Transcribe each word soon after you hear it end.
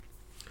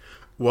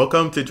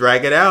Welcome to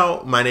Drag It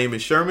Out. My name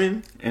is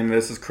Sherman. And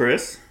this is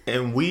Chris.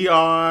 And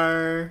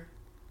I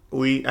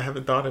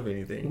haven't thought of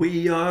anything.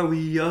 We are.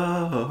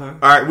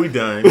 Alright, we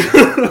done.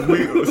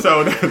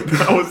 So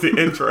that was the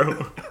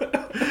intro.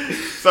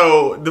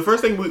 So the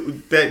first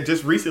thing that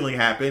just recently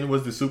happened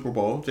was the Super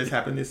Bowl. Just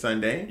happened this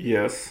Sunday.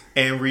 Yes.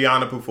 And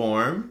Rhianna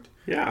performed.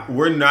 Yeah.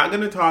 We're not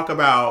going to talk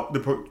about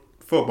the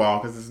football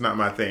because it's not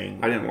my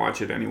thing. I didn't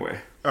watch it anyway.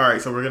 All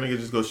right, so we're going to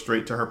just go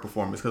straight to her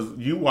performance because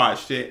you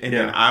watched it and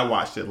then I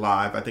watched it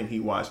live. I think he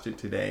watched it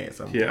today at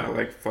some point. Yeah,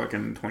 like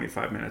fucking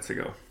 25 minutes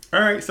ago.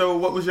 All right, so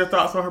what was your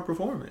thoughts on her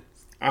performance?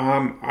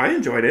 I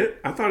enjoyed it.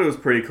 I thought it was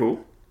pretty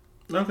cool.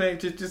 Okay,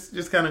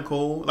 just kind of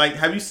cool. Like,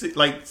 have you seen,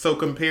 like, so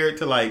compared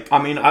to, like...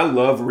 I mean, I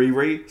love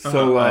Riri,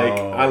 so,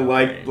 I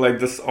like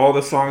this, all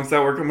the songs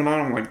that were coming on.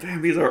 I'm like,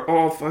 damn, these are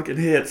all fucking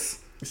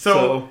hits.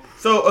 So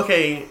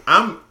okay,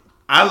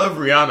 I love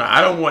Rihanna. I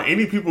don't want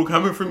any people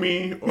coming for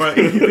me or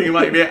anything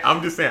like that.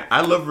 I'm just saying,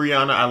 I love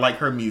Rihanna. I like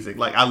her music.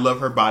 Like, I love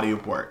her body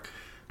of work.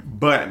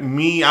 But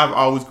me, I've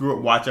always grew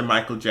up watching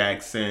Michael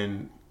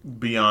Jackson,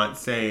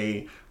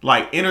 Beyonce,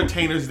 like,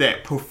 entertainers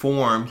that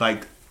perform,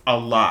 like, a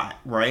lot,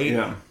 right?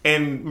 Yeah.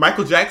 And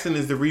Michael Jackson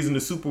is the reason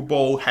the Super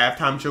Bowl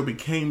halftime show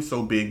became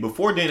so big.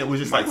 Before then, it was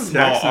just Michael like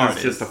small Jackson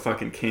artists. is just a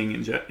fucking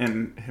king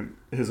in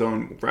his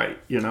own right,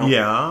 you know?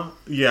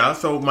 Yeah.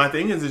 So my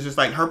thing is just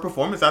like her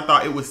performance. I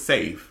thought it was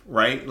safe,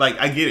 right? Like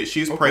I get it.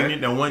 She's pregnant.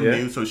 No one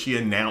knew, so she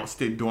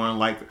announced it during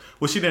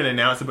she didn't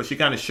announce it, but she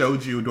kind of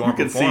showed you during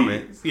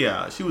performance.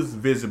 Yeah, she was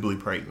visibly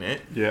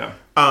pregnant. Yeah.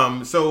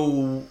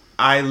 So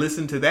I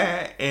listened to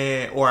that,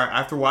 or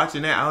after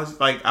watching that, I was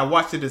like, I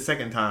watched it the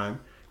second time.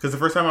 Because the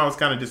first time I was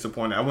kind of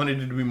disappointed. I wanted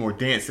it to be more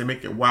dance and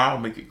make it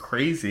wild, make it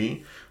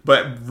crazy.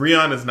 But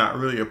Rihanna's not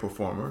really a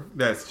performer.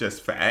 That's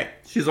just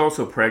fact. She's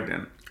also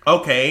pregnant.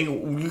 Okay,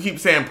 you keep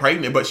saying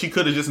pregnant, but she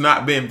could have just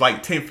not been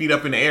like 10 feet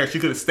up in the air. She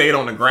could have stayed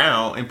on the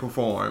ground and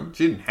performed.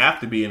 She didn't have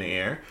to be in the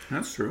air.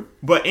 That's true.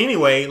 But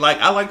anyway, like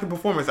I like the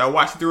performance. I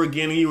watched it through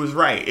again and he was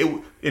right.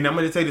 And I'm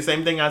going to say the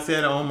same thing I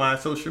said on my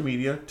social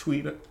media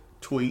tweet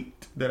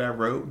that I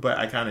wrote, but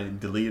I kind of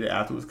deleted it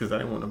afterwards because I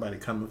didn't want nobody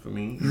coming for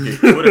me and get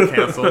Twitter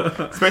canceled,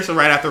 especially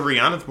right after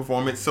Rihanna's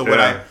performance.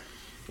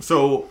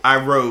 So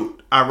I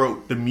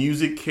wrote the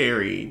music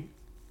carried,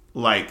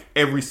 like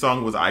every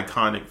song was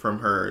iconic from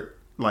her,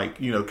 like,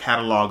 you know,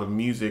 catalog of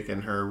music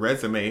and her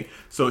resume.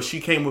 So she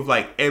came with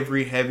like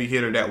every heavy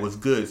hitter that was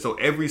good. So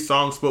every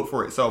song spoke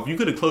for itself. You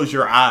could have closed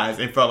your eyes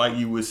and felt like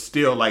you was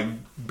still like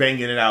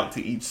banging it out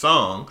to each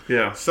song.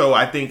 Yeah. So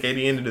I think at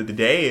the end of the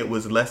day, it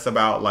was less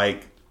about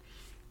like,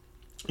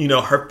 you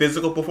know, her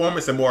physical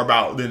performance and more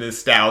about the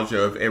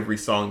nostalgia of every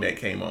song that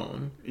came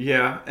on.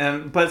 Yeah,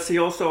 but see,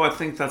 also, I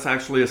think that's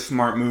actually a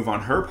smart move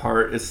on her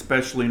part,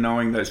 especially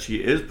knowing that she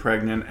is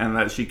pregnant and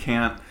that she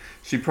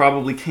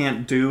probably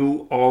can't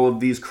do all of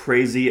these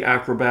crazy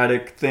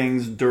acrobatic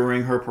things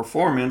during her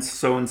performance.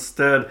 So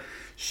instead,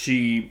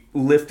 she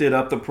lifted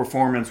up the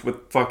performance with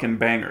fucking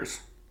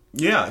bangers.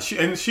 Yeah,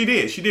 she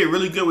did. She did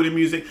really good with the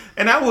music.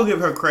 And I will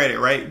give her credit,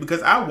 right?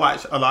 Because I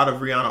watched a lot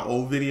of Rihanna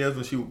old videos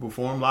when she would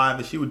perform live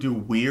and she would do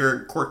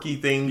weird, quirky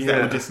things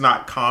that were just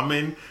not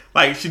common.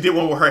 Like, she did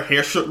one where her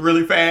hair shook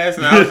really fast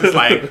and I was just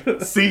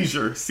like,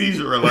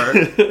 seizure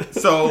alert.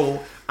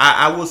 So,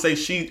 I will say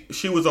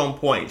she was on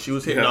point. She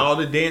was hitting all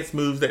the dance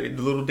moves, the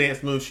little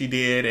dance moves she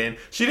did. And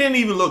she didn't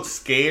even look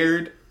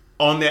scared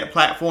on that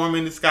platform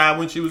in the sky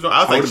when she was on.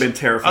 I would have been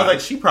terrified. I was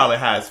like, she probably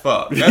high as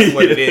fuck. That's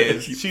what it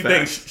is. She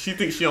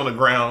thinks she on the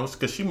ground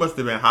because she must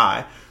have been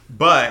high.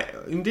 But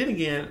and then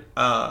again,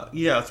 so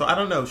I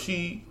don't know.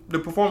 The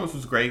performance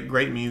was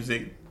great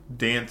music,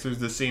 dancers,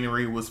 the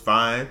scenery was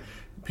fine.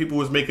 People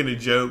was making a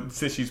joke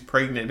since she's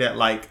pregnant that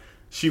like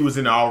she was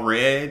in all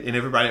red and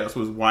everybody else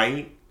was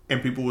white,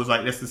 and people was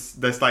like,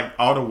 that's like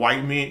all the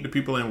white men, the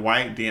people in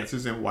white,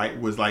 dancers in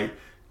white was like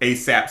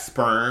ASAP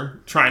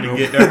sperm trying to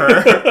get to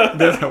her.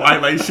 That's why,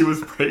 like, she was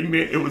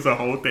pregnant. It was a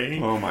whole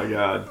thing. Oh my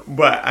god!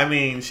 But I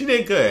mean, she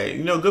did good.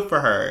 You know, good for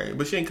her.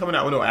 But she ain't coming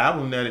out with no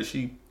album now that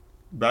she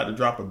about to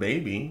drop a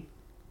baby.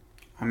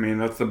 I mean,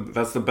 that's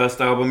the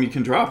best album you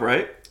can drop,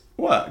 right?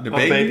 What, the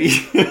baby?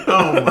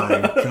 Oh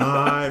my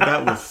god,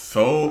 that was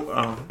so.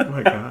 Oh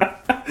my god,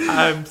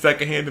 I'm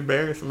secondhand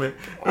embarrassment.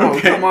 Oh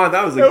come on,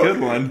 that was a good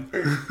one.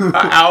 An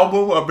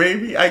album, a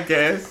baby, I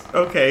guess.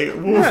 Okay,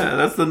 yeah,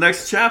 that's the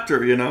next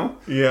chapter, you know.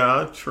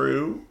 Yeah,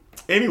 true.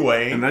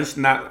 Anyway, and that's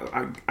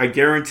not. I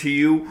guarantee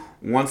you,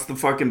 once the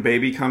fucking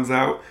baby comes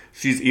out,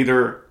 she's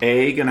either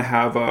gonna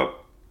have a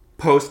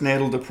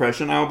postnatal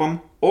depression album,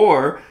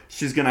 or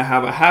she's gonna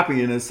have a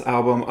happiness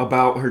album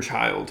about her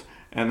child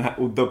and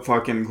the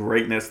fucking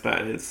greatness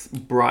that is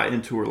brought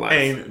into her life.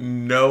 Ain't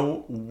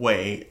no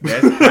way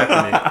that's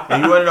happening.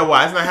 And you want to know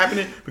why it's not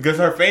happening? Because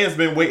her fans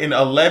been waiting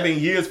 11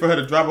 years for her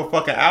to drop a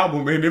fucking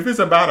album. And if it's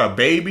about a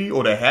baby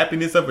or the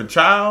happiness of a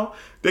child,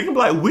 they can be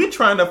like, we're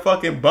trying to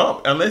fucking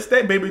bump. Unless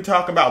that baby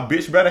talk about,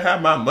 bitch, better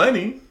have my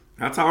money.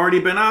 That's already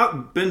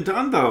been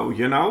done, though,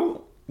 you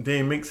know?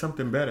 Then make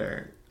something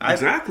better.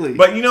 Exactly.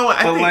 But you know what?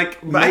 She's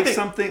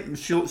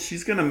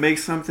gonna make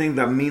something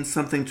that means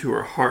something to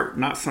her heart,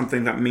 not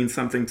something that means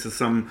something to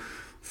some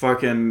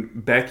fucking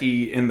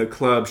Becky in the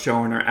club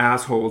showing her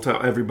asshole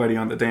to everybody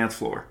on the dance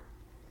floor.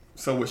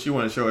 So what she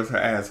want to show is her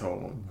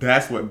asshole.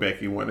 That's what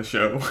Becky want to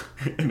show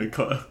in the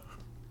club.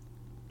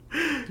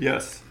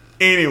 Yes.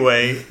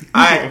 Anyway,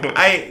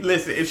 I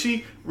listen. If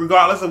she,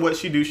 regardless of what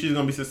she do, she's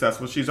gonna be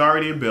successful. She's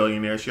already a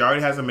billionaire. She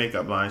already has a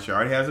makeup line. She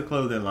already has a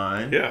clothing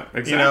line. Yeah,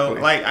 exactly. You know,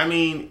 like I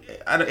mean,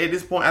 at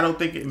this point, I don't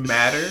think it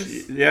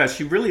matters.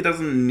 She really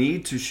doesn't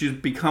need to. She's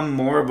become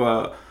more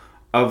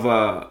of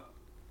a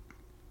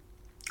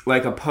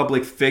like a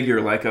public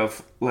figure, like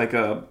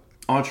a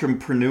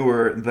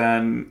entrepreneur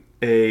than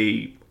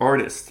a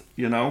artist.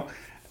 You know,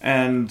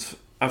 and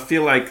I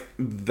feel like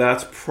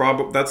that's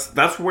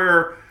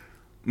where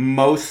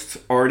most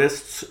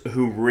artists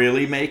who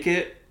really make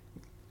it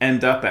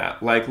end up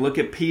at. Like, look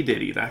at P.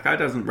 Diddy. That guy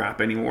doesn't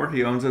rap anymore.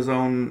 He owns a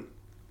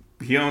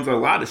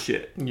lot of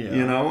shit. Yeah.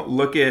 You know?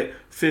 Look at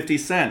 50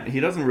 Cent. He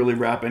doesn't really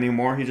rap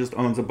anymore. He just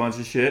owns a bunch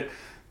of shit.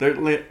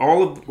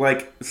 All of,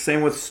 like,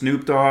 same with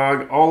Snoop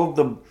Dogg, all of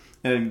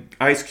the,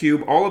 Ice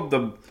Cube, all of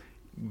the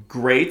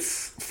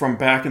greats from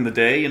back in the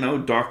day, you know,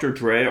 Dr.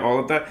 Dre, all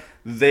of that,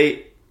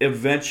 they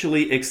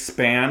eventually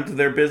expand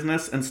their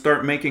business and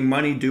start making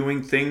money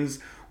doing things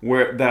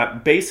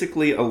that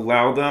basically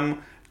allow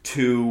them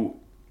to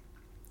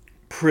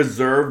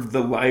preserve the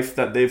life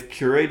that they've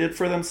curated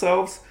for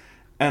themselves,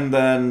 and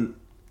then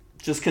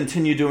just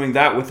continue doing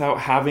that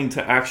without having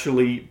to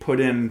actually put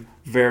in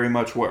very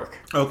much work.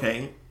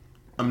 Okay.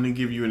 I'm going to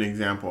give you an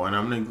example, and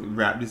I'm going to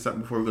wrap this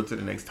up before we go to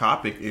the next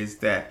topic, is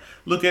that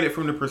look at it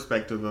from the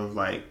perspective of,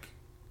 like,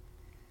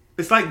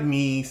 it's like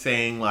me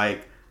saying,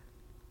 like,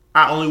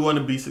 I only want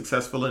to be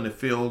successful in the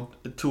field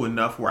to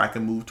enough where I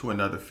can move to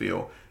another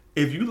field.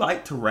 If you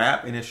like to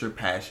rap and it's your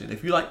passion,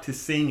 if you like to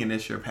sing and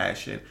it's your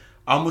passion,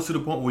 almost to the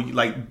point where you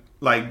like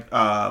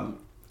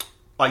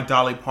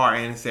Dolly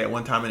Parton said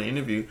one time in an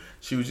interview,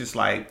 she was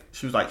like,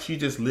 she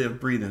just live,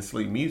 breathe, and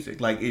sleep music.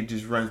 Like, it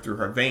just runs through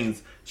her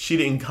veins. She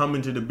didn't come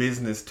into the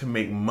business to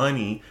make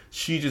money.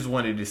 She just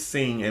wanted to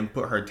sing and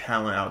put her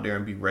talent out there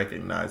and be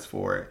recognized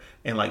for it,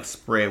 and like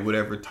spread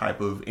whatever type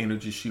of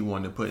energy she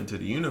wanted to put into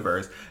the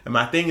universe. And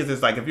my thing is,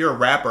 it's like, if you're a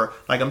rapper,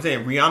 like I'm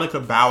saying, Rhianna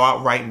could bow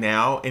out right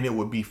now and it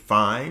would be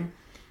fine.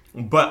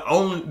 But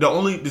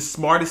the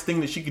smartest thing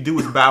that she could do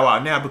is bow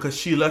out now, because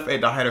she left at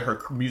the height of her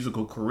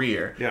musical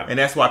career. Yeah. And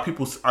that's why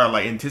people are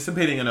like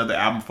anticipating another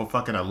album for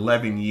fucking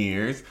 11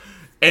 years.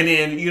 And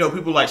then, you know,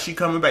 people like, she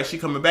coming back.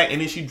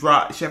 And then she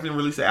hasn't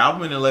released an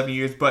album in 11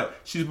 years, but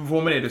she's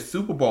performing at the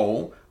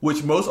Superbowl,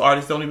 which most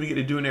artists don't even get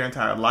to do in their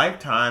entire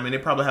lifetime. And they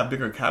probably have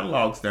bigger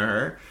catalogs than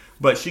her.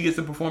 But she gets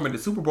to perform at the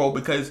Superbowl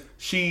because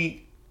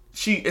she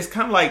it's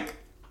kind of like,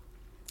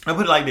 I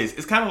put it like this.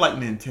 It's kind of like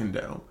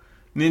Nintendo.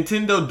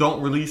 Nintendo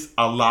don't release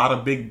a lot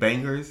of big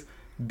bangers.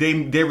 They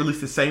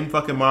release the same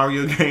fucking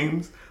Mario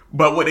games,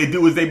 but what they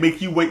do is they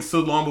make you wait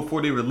so long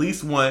before they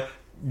release one,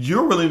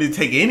 you're willing to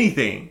take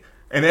anything.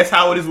 And that's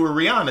how it is with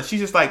Rhianna. She's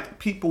just like,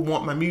 people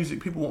want my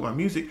music.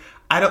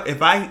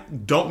 If I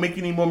don't make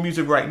any more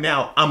music right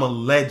now, I'm a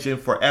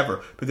legend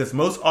forever. Because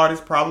most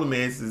artists' problem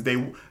is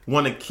they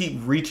want to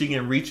keep reaching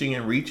and reaching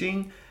and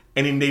reaching.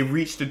 And then they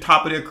reach the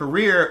top of their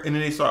career, and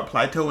then they start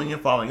plateauing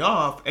and falling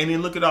off. And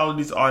then look at all of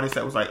these artists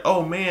that was like,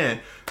 oh man,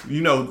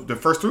 you know, the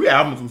first 3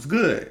 albums was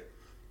good.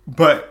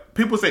 But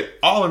people say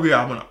all of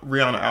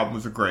Rihanna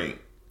albums are great.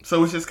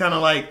 So it's just kind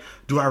of like,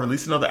 do I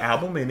release another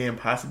album and then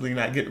possibly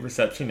not get the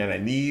reception that I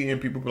need?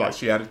 And people be like,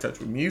 she out of touch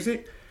with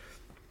music.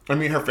 I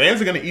mean, her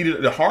fans are going to eat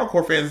it. The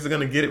hardcore fans are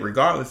going to get it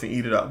regardless and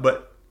eat it up.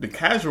 But the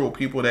casual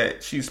people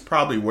that she's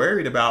probably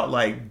worried about,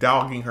 like,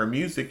 dogging her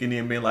music and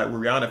then being like, well,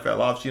 Rihanna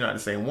fell off, she's not the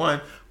same one.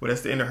 Well,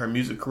 that's the end of her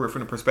music career from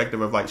the perspective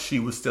of, like, she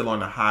was still on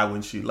the high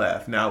when she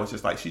left. Now it's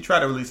just like, she tried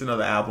to release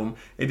another album.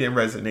 It didn't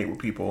resonate with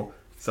people.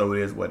 So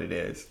it is what it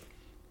is.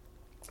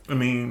 I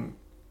mean...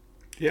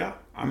 Yeah.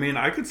 I mean,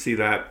 I could see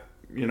that,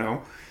 you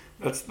know.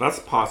 That's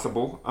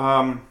possible.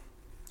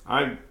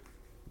 I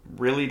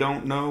really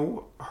don't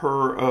know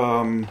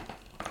her...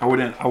 I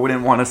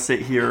wouldn't want to sit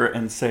here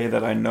and say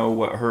that I know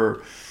what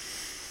her,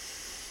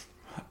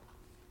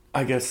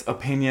 I guess,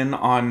 opinion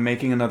on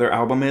making another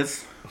album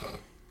is.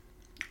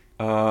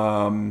 We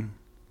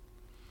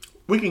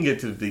can get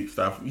to the deep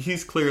stuff.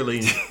 He's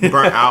clearly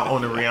burnt out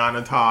on the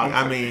Rihanna talk.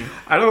 I mean,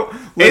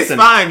 it's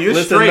fine. You're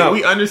straight. No.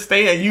 We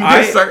understand.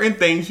 There's certain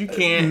things you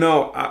can't.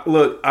 No,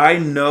 look, I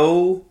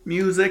know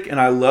music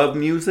and I love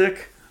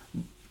music,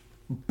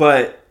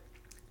 but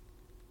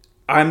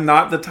I'm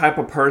not the type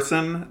of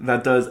person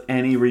that does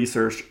any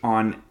research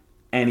on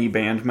any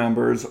band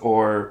members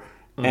or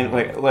and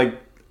like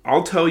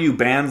I'll tell you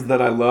bands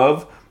that I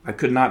love. I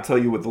could not tell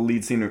you what the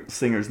lead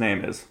singer's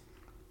name is,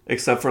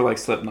 except for like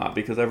Slipknot,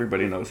 because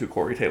everybody knows who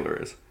Corey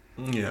Taylor is.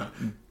 Yeah.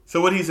 So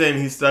what he's saying,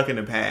 he's stuck in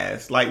the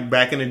past, like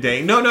back in the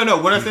day. No.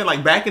 What I'm saying,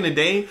 like back in the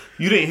day,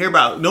 you didn't hear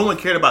about. No one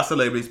cared about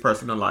celebrities'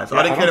 personal lives.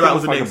 All they cared about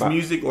was the next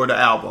music or the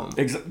album.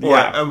 That's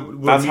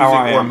music how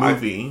I am. Or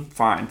movie.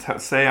 Fine.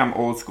 Say I'm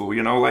old school.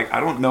 You know, like I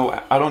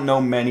don't know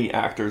many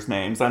actors'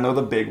 names. I know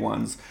the big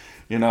ones.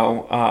 You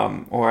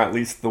know, or at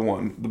least the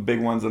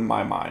big ones in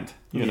my mind.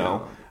 You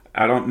know,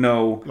 I don't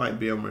know. Like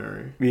Bill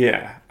Murray.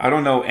 Yeah. I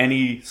don't know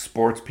any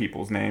sports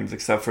people's names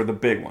except for the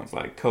big ones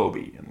like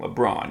Kobe and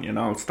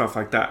LeBron, stuff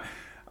like that.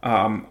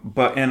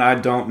 And I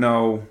don't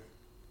know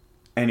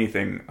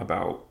anything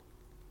about...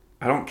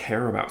 I don't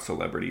care about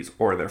celebrities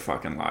or their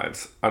fucking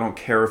lives. I don't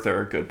care if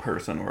they're a good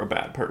person or a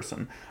bad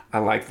person. I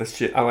like the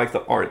shit. I like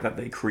the art that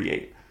they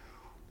create.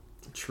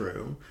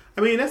 True.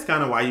 I mean, that's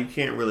kind of why you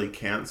can't really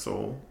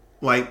cancel.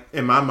 Like,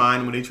 in my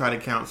mind, when they try to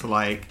cancel,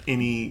 like,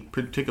 any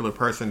particular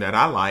person that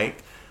I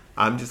like,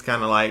 I'm just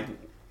kind of like,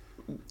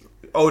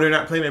 oh, they're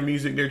not playing their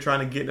music, they're trying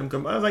to get them.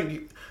 I was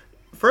like,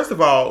 first of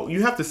all,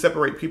 you have to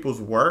separate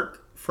people's work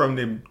from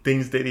the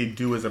things that they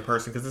do as a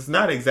person, because it's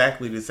not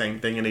exactly the same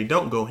thing, and they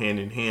don't go hand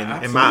in hand,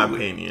 Absolutely. In my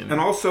opinion. And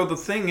also, the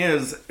thing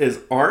is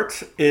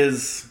art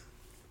is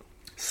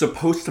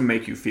supposed to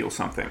make you feel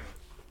something.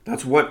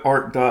 That's what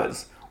art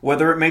does.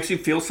 Whether it makes you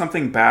feel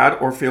something bad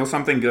or feel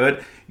something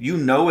good,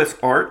 it's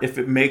art if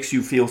it makes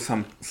you feel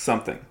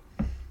something.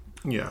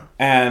 Yeah.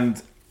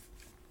 And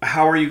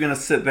how are you going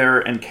to sit there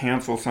and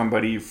cancel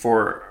somebody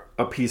for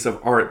a piece of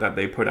art that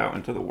they put out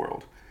into the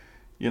world?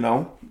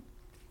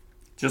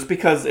 Just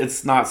because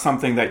it's not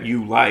something that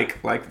you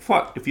like,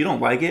 fuck, if you don't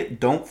like it,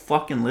 don't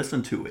fucking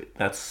listen to it.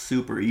 That's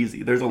super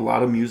easy. There's a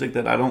lot of music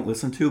that I don't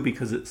listen to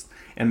because it's,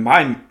 in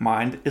my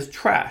mind, is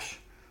trash.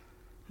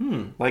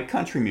 Like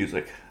country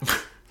music.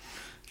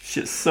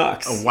 Shit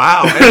sucks. Oh,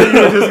 wow. And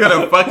you were just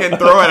going to fucking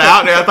throw it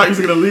out there. I thought you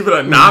were going to leave it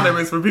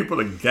anonymous for people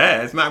to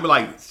guess. Not be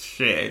like,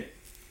 shit.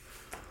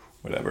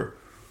 Whatever.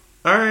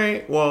 All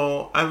right.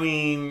 Well, I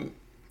mean,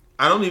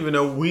 I don't even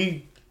know.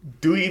 We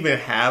do even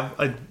have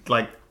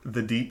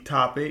the deep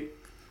topic.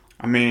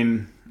 I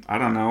mean, I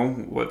don't know.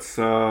 What's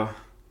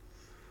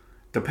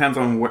depends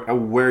on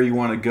where you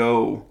want to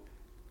go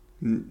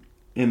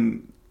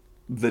in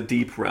the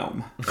deep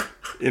realm,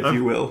 if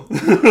you will.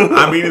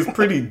 I mean, it's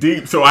pretty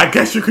deep, so I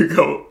guess you could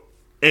go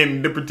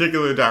in the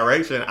particular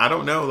direction. I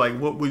don't know. Like,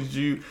 what would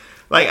you...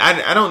 Like,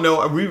 I don't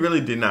know. We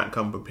really did not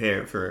come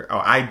prepared for...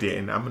 Oh, I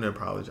didn't. I'm going to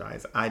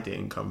apologize. I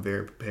didn't come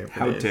very prepared for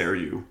this. How dare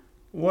you?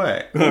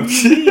 What? How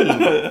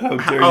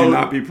dare you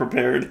not be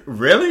prepared?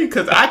 Really?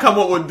 Because I come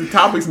up with the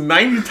topics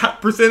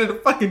 90% of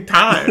the fucking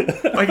time.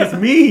 Like, it's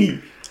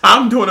me.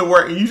 I'm doing the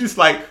work, and you just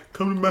like,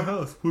 come to my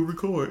house. We'll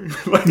record.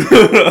 Like,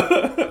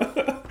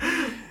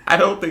 I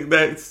don't think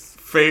that's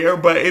fair,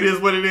 but it is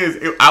what it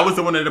is. I was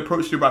the one that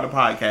approached you about the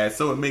podcast,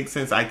 so it makes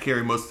sense. I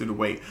carry most of the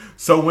weight.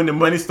 So when the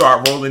money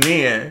start rolling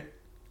in...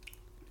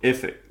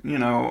 If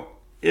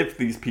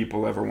these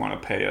people ever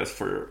want to pay us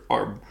for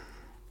our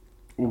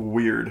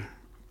weird...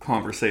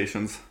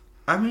 conversations.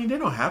 I mean, they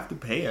don't have to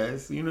pay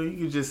us. You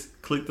can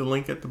just click the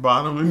link at the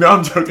bottom. No,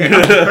 I'm joking.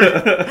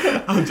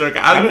 I'm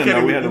joking.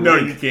 No,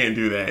 you can't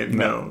do that.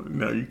 No,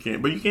 you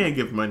can't. But you can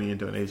give money and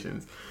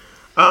donations.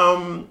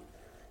 I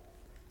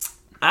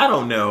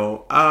don't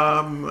know.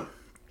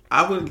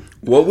 I would...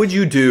 What would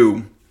you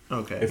do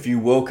if you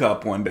woke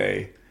up one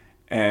day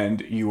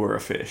and you were a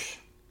fish?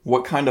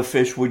 What kind of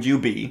fish would you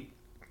be?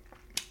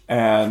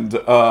 And,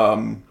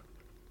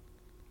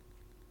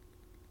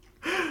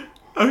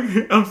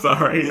 Okay, I'm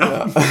sorry.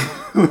 Yeah.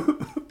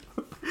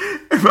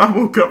 If I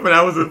woke up and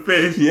I was a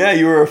fish. Yeah,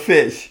 you were a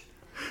fish.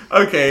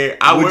 Okay,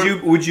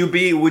 would you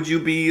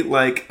be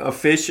like a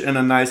fish in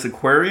a nice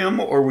aquarium,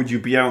 or would you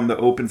be out in the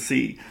open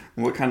sea?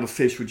 What kind of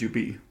fish would you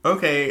be?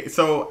 Okay,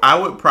 so I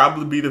would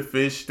probably be the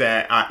fish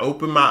that I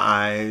open my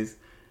eyes,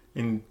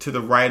 and to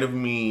the right of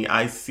me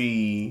I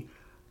see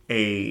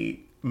a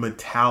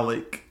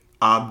metallic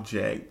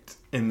object,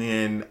 and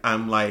then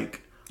I'm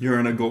like, you're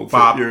in a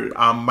goldfish.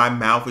 My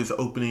mouth is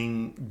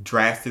opening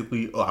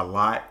drastically a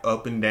lot,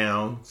 up and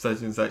down, such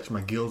and such.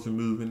 My gills are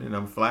moving and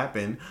I'm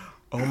flapping.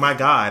 Oh my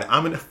God,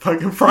 I'm in a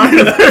fucking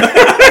frying pan.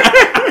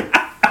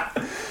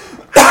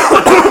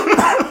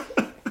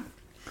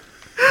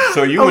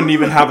 So you wouldn't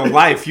even have a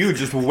life. You would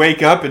just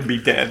wake up and be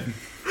dead.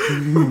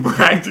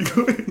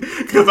 Practically.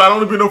 Because I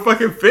don't be no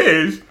fucking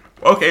fish.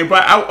 Okay,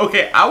 but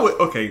I would,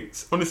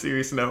 on a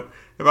serious note,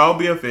 if I would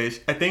be a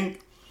fish,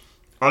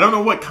 I don't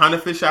know what kind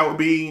of fish I would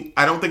be.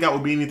 I don't think I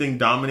would be anything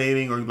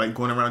dominating or like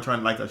going around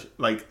trying like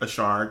a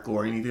shark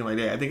or anything like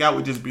that. I think I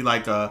would just be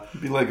like a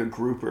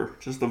grouper,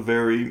 just a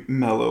very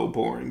mellow,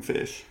 boring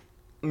fish.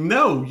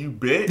 No, you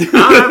bitch.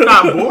 I'm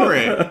not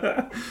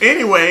boring.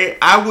 Anyway,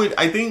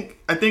 I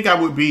think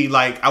I would be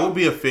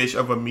a fish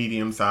of a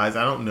medium size.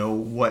 I don't know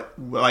what,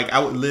 like, I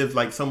would live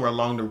like somewhere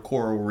along the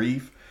coral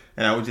reef,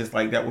 and I would just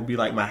like, that would be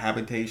like my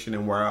habitation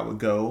and where I would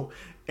go.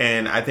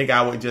 And I think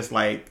I would just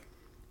like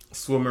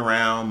swim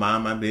around,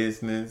 mind my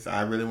business.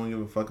 I really won't give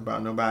a fuck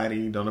about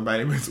nobody. Don't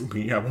nobody mess with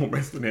me. I won't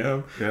mess with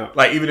them. Yeah.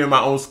 Like, even in my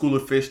own school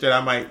of fish that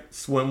I might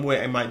swim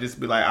with, it might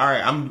just be like, all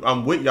right,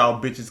 I'm with y'all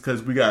bitches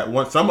because we got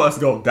one. Some of us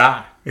gonna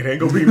die. It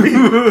ain't gonna be me.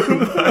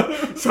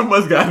 Some of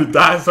us gotta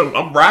die. So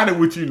I'm riding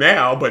with you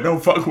now, but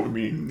don't fuck with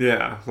me.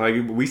 Yeah. Like,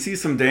 we see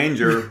some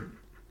danger.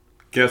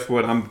 Guess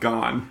what? I'm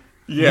gone.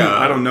 Yeah.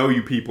 I don't know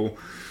you people.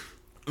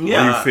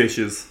 Yeah. Or you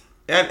fishes.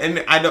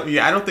 And I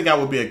don't think I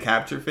would be a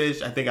captured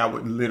fish. I think I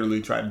would literally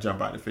try to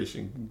jump out the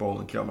fishing bowl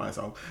and kill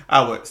myself.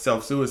 I would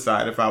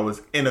self-suicide if I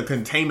was in a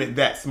containment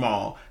that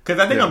small. Because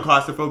I think I'm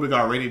claustrophobic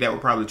already. That would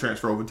probably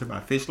transfer over to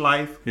my fish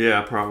life.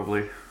 Yeah,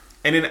 probably.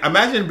 And then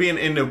imagine being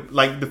in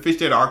the fish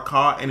that are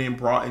caught and then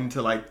brought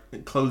into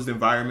like closed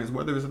environments,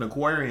 whether it's an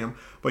aquarium,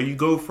 but you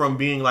go from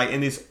being like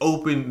in this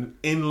open,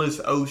 endless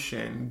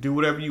ocean, do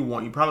whatever you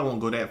want. You probably won't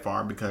go that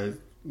far because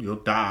you'll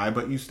die,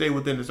 but you stay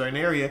within a certain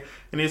area,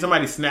 and then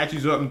somebody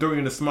snatches you up and throws you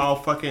in a small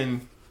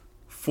fucking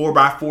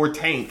 4x4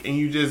 tank, and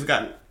you just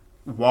got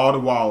wall to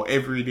wall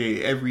every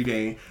day, and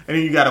then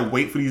you gotta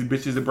wait for these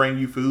bitches to bring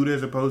you food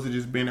as opposed to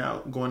just going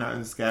out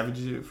and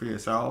scavenging it for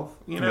yourself.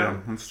 You know, yeah,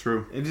 that's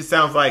true. It just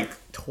sounds like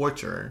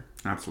torture.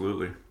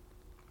 Absolutely.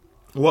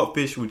 What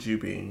fish would you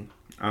be?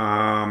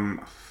 I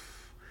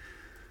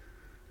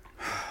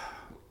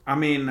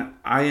mean,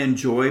 I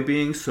enjoy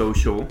being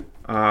social.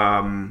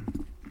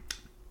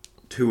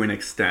 To an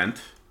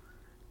extent.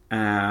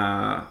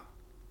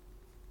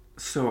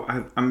 So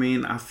I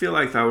mean, I feel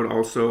like that would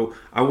also,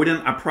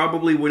 I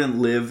probably wouldn't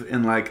live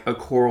in like a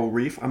coral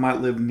reef. I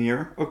might live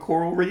near a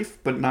coral reef,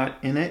 but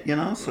not in it, you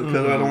know? So,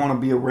 because I don't want to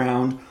be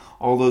around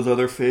all those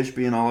other fish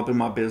being all up in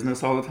my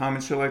business all the time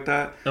and shit like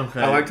that.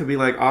 Okay. I like to be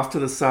like off to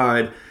the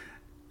side,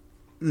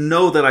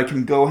 know that I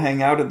can go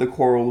hang out at the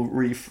coral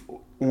reef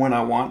when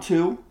I want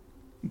to,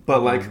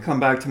 but like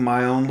come back to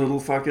my own little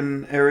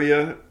fucking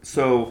area.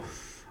 So,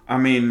 I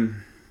mean,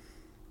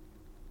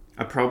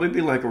 I'd probably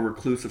be like a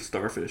reclusive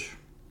starfish.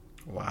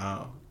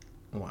 Wow,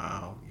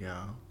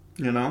 yeah.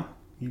 You know?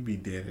 You'd be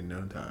dead in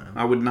no time.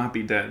 I would not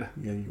be dead.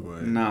 Yeah, you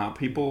would. Nah,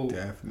 people...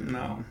 Definitely.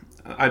 No.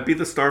 I'd be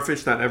the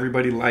starfish that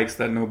everybody likes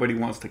that nobody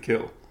wants to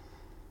kill.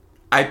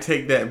 I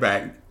take that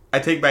back. I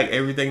take back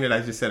everything that I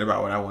just said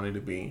about what I wanted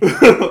to be.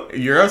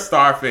 You're a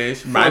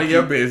starfish, minding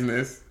your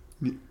business.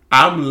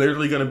 I'm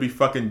literally going to be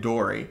fucking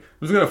Dory. I'm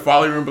just going to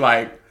follow you and be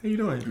like, how you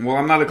doing? Well,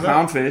 I'm not a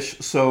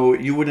clownfish, so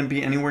you wouldn't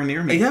be anywhere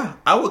near me. Yeah,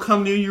 I would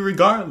come near you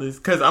regardless,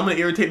 because I'm going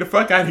to irritate the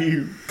fuck out of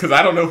you, because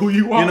I don't know who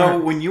you are. You know,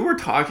 when you were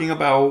talking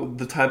about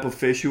the type of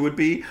fish you would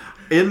be,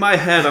 in my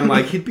head, I'm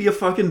like, he'd be a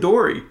fucking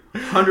Dory.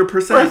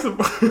 100%. First of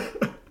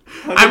all...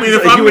 I mean,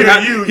 if I'm with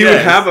you, he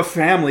would have a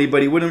family,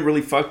 but he wouldn't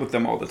really fuck with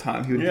them all the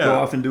time. He would go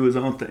off and do his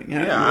own thing.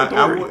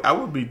 I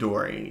would be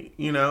Dory.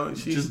 You know,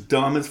 she's just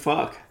dumb as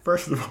fuck.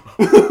 First of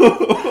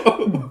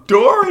all,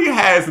 Dory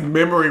has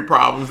memory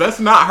problems.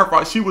 That's not her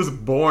fault. She was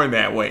born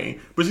that way,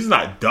 but she's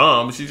not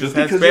dumb. She just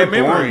has bad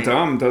memory. Born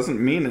dumb doesn't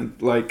mean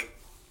like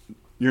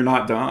you're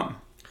not dumb.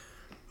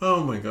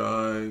 Oh my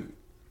god!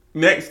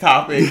 Next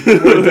topic.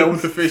 We're done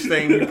with the fish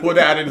thing. You pulled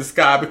it out of the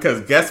sky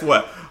because guess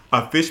what?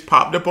 A fish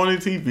popped up on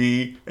the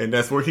TV, and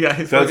that's where he got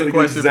his fucking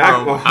question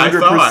from.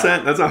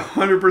 100%. That's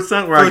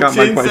 100% where I got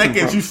my question from. For 10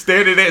 seconds, you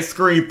stared at that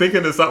screen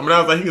thinking of something, and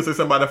I was like, he can say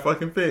something about a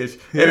fucking fish.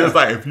 Yeah. And it was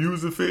like, if you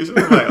was a fish, I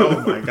was like,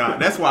 oh my god.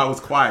 That's why I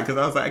was quiet, because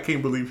I was like, I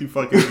can't believe he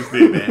fucking just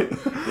did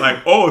that. Like,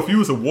 oh, if you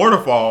was a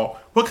waterfall,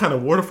 what kind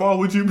of waterfall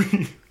would you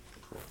be?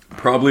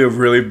 Probably a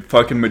really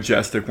fucking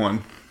majestic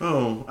one.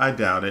 Oh, I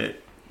doubt it.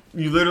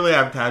 You literally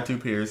have tattoo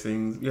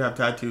piercings. You have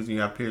tattoos and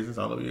you have piercings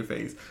all over your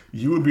face.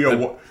 You would be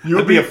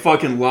I'd be a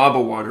fucking lava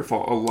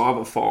waterfall, a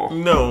lava fall.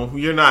 No,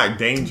 you're not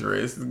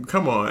dangerous.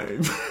 Come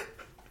on.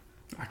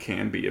 I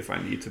can be if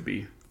I need to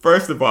be.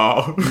 First of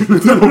all,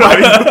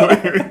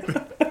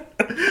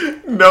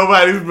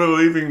 nobody's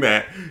believing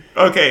that.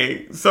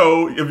 Okay,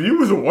 so if you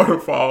was a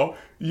waterfall,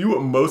 you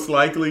would most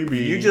likely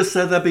be... You just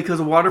said that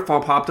because a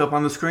waterfall popped up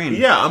on the screen.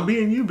 Yeah, I'm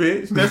being you,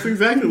 bitch. That's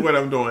exactly what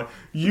I'm doing.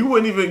 You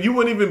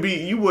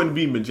wouldn't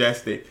be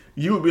majestic.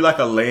 You would be like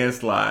a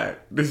landslide.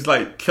 Just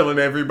like killing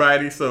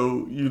everybody.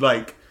 So it's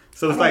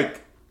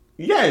like,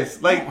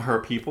 yes, like... I don't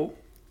hurt people.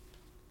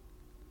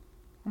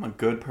 I'm a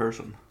good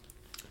person.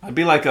 I'd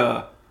be like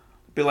a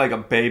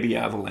baby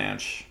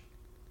avalanche.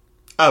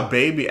 A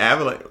baby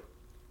avalanche?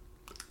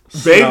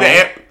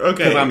 Okay.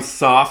 Because I'm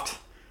soft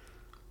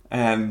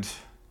and...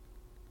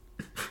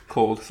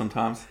 cold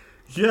sometimes.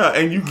 Yeah,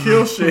 and you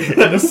kill shit.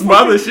 And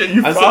smother shit.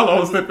 You follow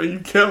on slip and you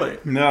kill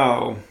it.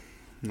 No.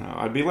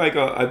 I'd be like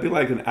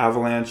an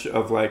avalanche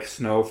of like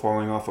snow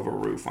falling off of a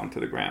roof onto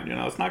the ground. You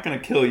know, it's not gonna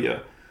kill you.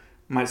 It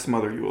might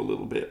smother you a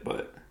little bit,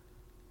 but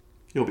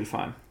you'll be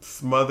fine.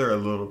 Smother a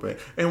little bit.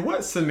 And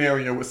what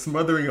scenario would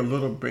smothering a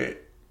little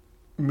bit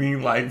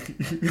mean? Like,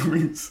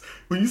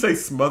 when you say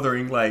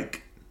smothering,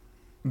 like.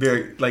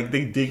 They're like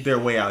they dig their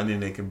way out and then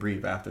they can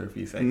breathe after a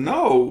few seconds.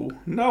 No,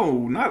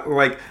 not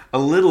like a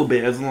little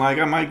bit. As in like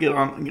I might get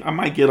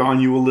on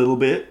you a little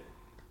bit,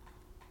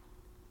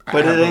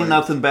 but it ain't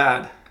nothing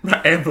bad.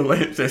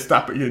 Avalanche that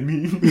stop at your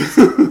knees.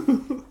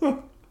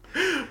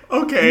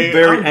 Okay,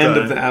 very end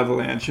of the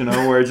avalanche, you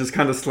know, where it just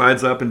kind of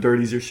slides up and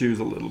dirties your shoes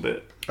a little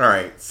bit. All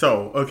right,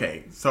 so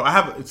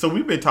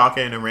we've been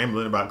talking and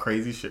rambling about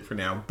crazy shit for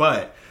now,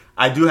 but.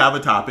 I do have a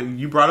topic.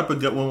 You brought up a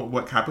good one.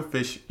 What type of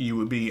fish you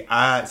would be?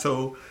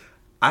 So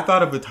I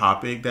thought of a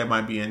topic that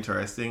might be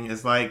interesting.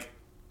 It's like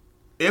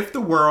if the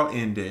world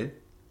ended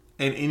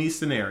in any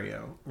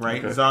scenario,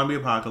 right? Okay. Zombie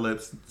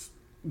apocalypse,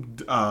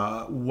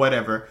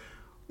 whatever.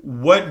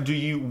 where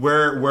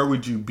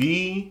would you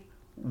be?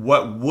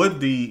 What would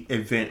the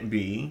event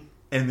be?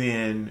 And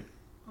then,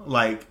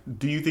 like,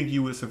 do you think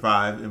you would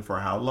survive, and for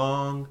how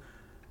long?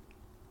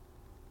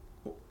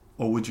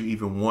 Or would you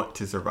even want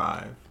to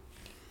survive?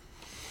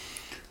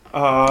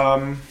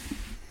 I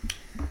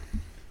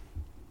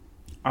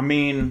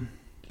mean,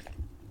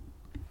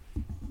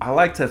 I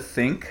like to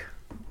think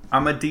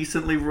I'm a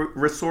decently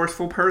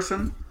resourceful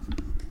person.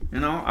 You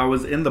know, I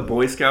was in the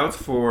Boy Scouts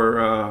for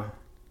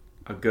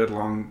a good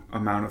long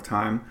amount of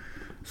time.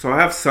 So I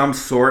have some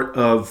sort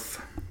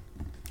of,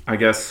 I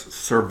guess,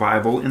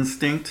 survival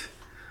instinct.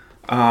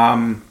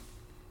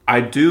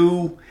 I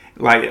do,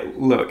 like,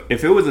 look,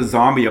 if it was a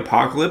zombie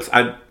apocalypse,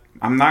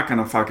 I'm not going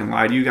to fucking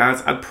lie to you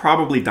guys. I'd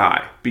probably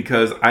die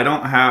because I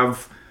don't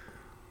have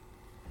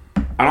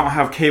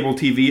cable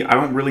TV. I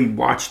don't really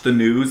watch the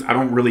news. I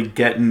don't really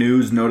get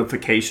news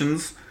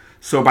notifications.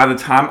 So by the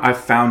time I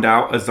found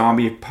out a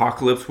zombie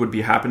apocalypse would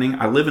be happening,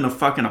 I live in a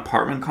fucking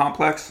apartment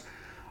complex.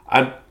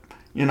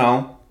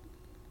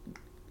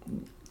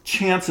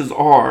 Chances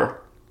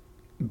are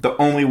the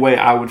only way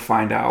I would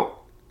find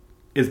out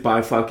is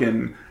by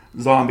fucking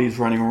zombies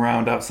running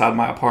around outside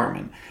my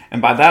apartment.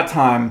 And by that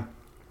time,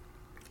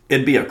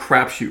 it'd be a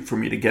crapshoot for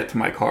me to get to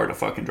my car to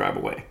fucking drive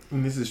away.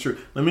 And this is true.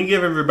 Let me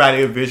give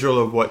everybody a visual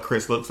of what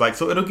Chris looks like,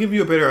 so it'll give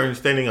you a better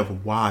understanding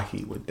of why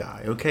he would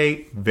die,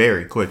 okay?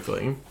 Very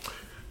quickly.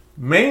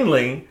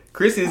 Mainly,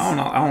 Chris is... I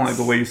don't like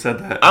the way you said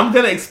that. I'm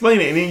going to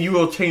explain it, and then you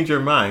will change your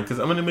mind, because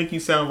I'm going to make you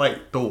sound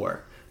like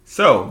Thor.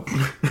 So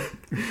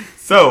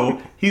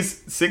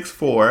he's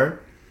 6'4".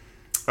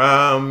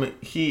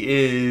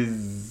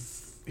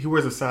 He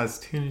wears a size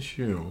 10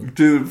 shoe.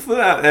 Dude,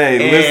 listen, they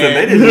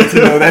didn't need to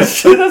know that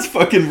shit. That's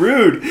fucking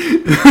rude. What are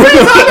you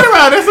talking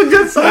about? That's a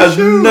good size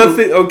shoe.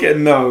 Nothing. Okay,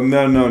 no. All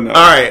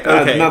right, okay.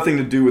 That has nothing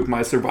to do with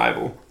my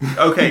survival.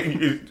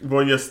 Okay,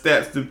 well, your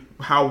steps,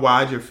 how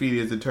wide your feet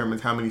is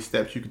determines how many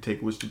steps you can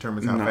take, which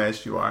determines how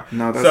fast you are.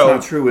 No, that's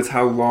not true. It's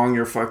how long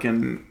your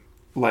fucking,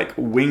 like,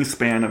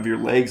 wingspan of your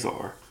legs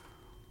are.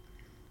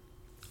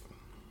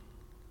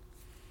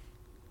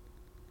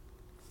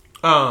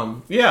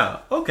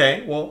 Yeah,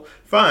 okay, well,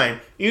 fine.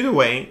 Either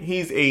way,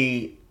 he's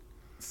a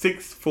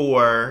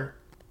 6'4".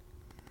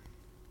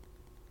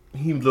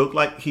 He looked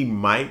like he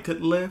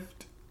could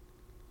lift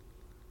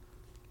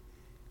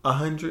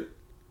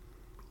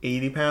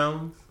 180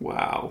 pounds.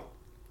 Wow.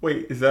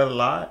 Wait, is that a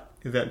lot?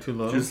 Is that too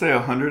low? Did you say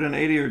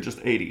 180 or just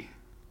 80?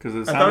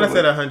 Because I thought I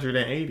said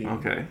 180.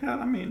 Okay, yeah,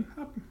 I mean,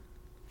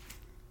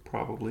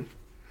 probably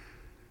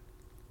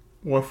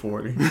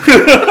 140.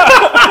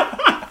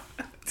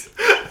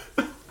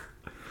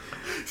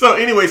 So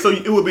anyway,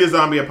 it would be a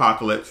zombie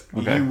apocalypse.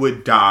 Okay. You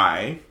would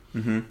die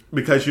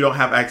because you don't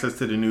have access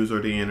to the news or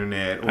the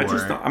internet. Or,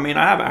 I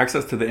have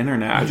access to the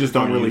internet. I just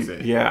don't really use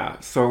it. Yeah.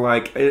 So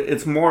like,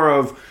 it's more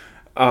of,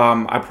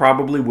 I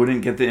probably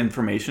wouldn't get the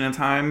information in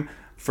time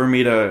for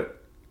me to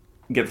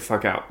get the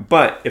fuck out.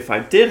 But if I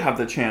did have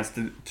the chance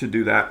to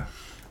do that,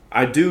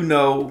 I do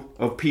know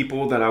of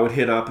people that I would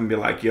hit up and be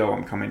like, "Yo,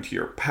 I'm coming to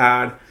your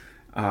pad."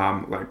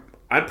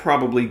 I'd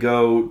probably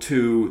go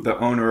to the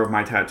owner of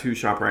my tattoo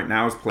shop right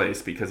now's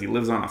place because he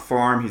lives on a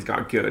farm. He's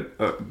got a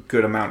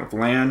good amount of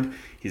land.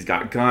 He's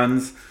got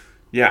guns.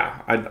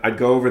 Yeah, I'd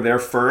go over there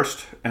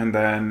first, and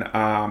then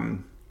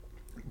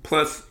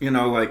plus,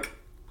 like,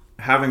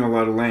 having a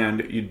lot of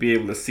land, you'd be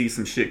able to see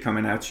some shit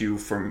coming at you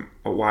from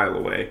a while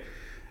away.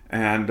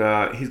 And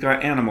he's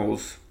got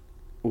animals,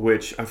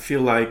 which I feel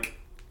like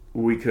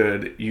we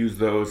could use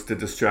those to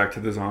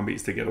distract the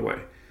zombies to get away.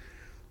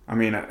 I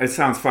mean, it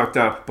sounds fucked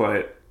up,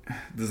 but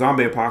the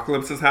zombie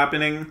apocalypse is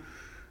happening.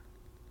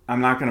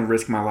 I'm not going to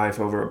risk my life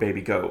over a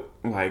baby goat.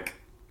 Like,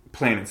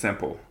 plain and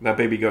simple. That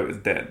baby goat is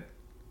dead.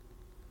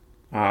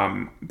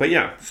 But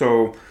yeah,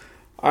 so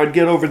I'd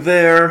get over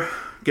there,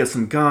 get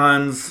some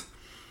guns,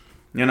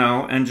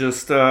 and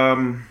just hit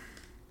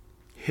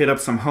up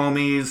some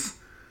homies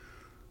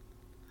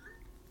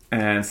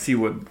and see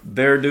what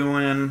they're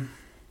doing.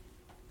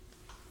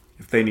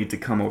 If they need to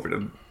come over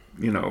to,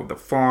 the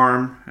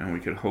farm, and we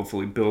could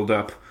hopefully build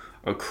up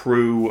a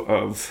crew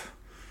of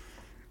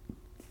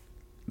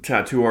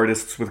tattoo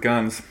artists with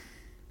guns.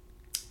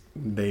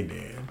 They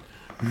did.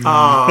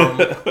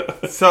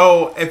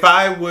 So if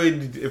I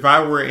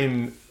were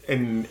in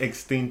an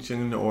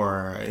extinction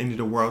or end of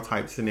the world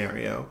type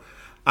scenario,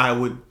 I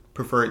would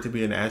prefer it to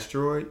be an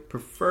asteroid,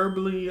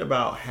 preferably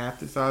about half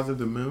the size of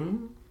the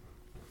moon.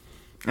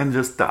 And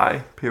just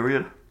die,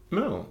 period?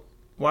 No.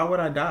 Why would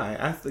I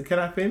die? Can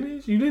I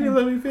finish? You didn't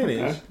let me finish.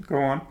 Okay, go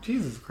on.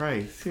 Jesus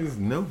Christ. There's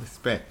no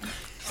respect.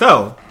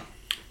 So,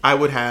 I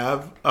would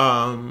have,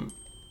 oh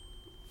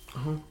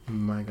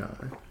my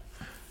God.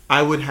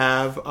 I would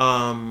have,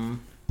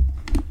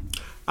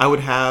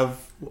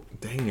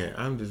 dang it,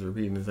 I'm just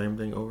repeating the same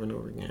thing over and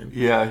over again.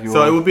 Yeah,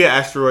 So it would be an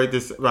asteroid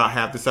that's about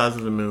half the size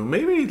of the moon.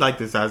 Maybe like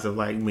the size of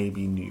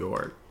maybe New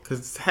York.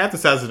 Because half the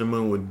size of the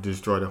moon would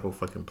destroy the whole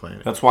fucking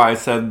planet. That's why I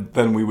said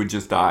then we would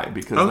just die.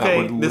 Because that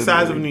would the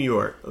size of New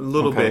York. A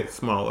little bit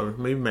smaller.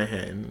 Maybe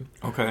Manhattan.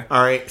 Okay.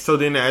 All right. So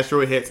then the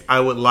asteroid hits. I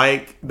would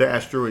like the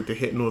asteroid to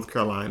hit North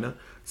Carolina.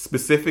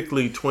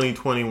 specifically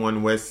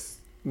 2021 West.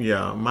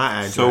 Yeah, my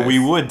address. So we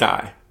would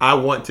die. I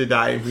want to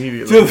die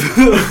immediately.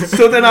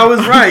 So then I was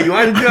right.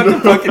 Why did you have to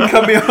fucking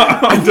cut me off?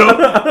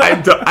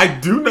 I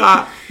do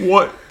not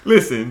want.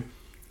 Listen,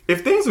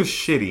 if things are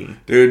shitty,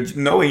 dude,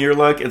 knowing your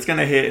luck, it's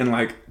gonna hit in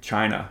like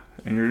China,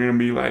 and you're gonna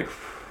be like,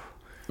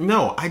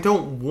 no, I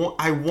don't want.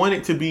 I want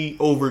it to be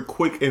over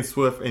quick and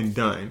swift and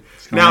done.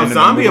 Now,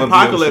 zombie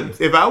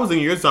apocalypse. If I was in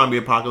your zombie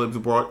apocalypse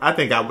world, I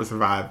think I would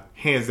survive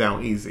hands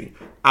down easy.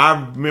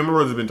 Our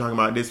members have been talking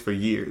about this for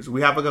years.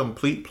 We have a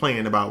complete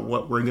plan about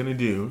what we're gonna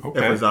do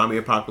if a zombie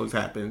apocalypse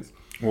happens.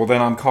 Well,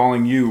 then I'm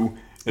calling you.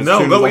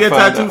 No, go with your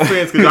tattoo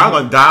friends because y'all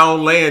gonna die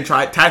on land,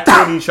 try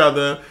tattooing each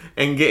other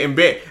and getting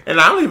bit. And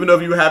I don't even know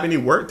if you have any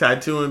work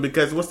tattooing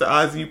because what's the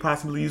odds of you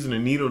possibly using a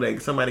needle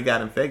that somebody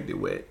got infected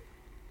with?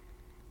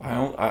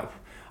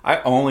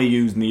 I only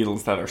use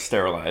needles that are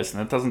sterilized,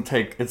 and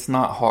it's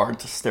not hard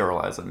to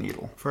sterilize a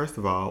needle. First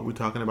of all, we're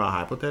talking about a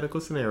hypothetical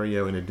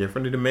scenario in a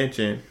different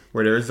dimension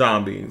where there are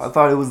zombies. I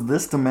thought it was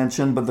this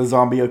dimension, but the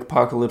zombie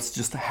apocalypse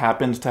just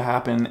happened to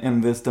happen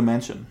in this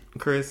dimension.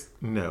 Chris,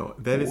 no,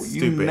 that is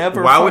stupid.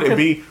 Why would it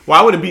be?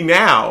 Why would it be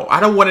now? I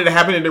don't want it to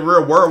happen in the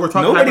real world. We're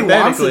talking Nobody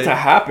wants it to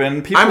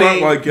happen. People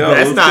aren't like, yo,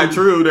 that's not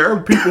true. There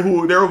are people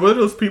what are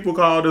those people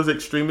called? Those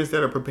extremists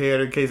that are prepared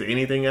in case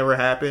anything ever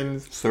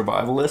happens.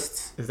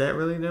 Survivalists. Is that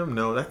really them?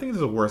 No, I think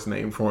there's a worse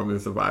name for them than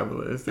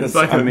survivalist. It's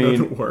like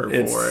another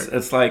word for it.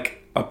 It's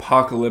like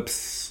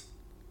apocalypse.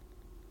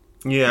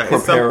 Yeah,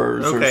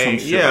 preparers or some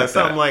shit like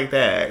something like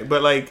that.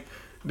 But like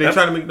they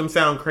try to make them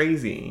sound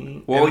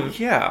crazy. Well,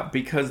 yeah,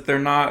 because they're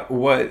not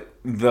what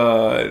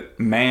the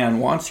man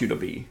wants you to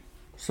be.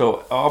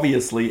 So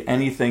obviously,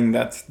 anything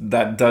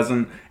that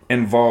doesn't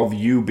involve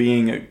you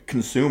being a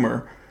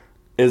consumer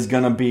is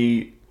gonna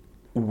be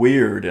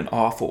weird and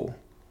awful.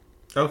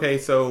 Okay,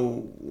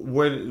 so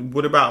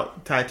what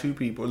about tattoo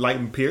people?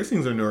 Like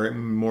piercings are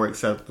more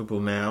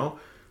acceptable now.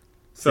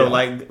 So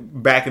like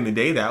back in the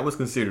day, that was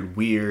considered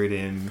weird,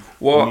 and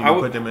I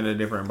would put them in a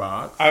different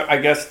box. I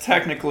guess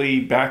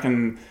technically back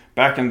in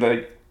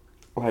the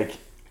like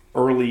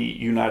early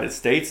United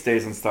States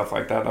days and stuff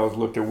like that was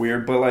looked at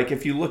weird. But like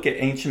if you look at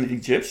ancient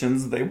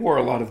Egyptians, they wore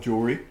a lot of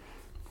jewelry.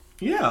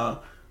 Yeah.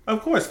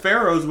 Of course,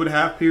 pharaohs would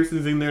have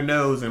piercings in their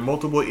nose and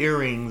multiple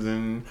earrings,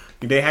 and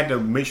they had to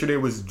make sure they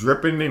was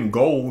dripping in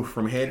gold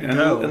from head to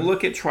toe. And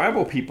look at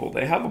tribal people.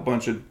 They have a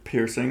bunch of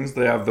piercings.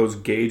 They have those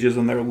gauges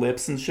on their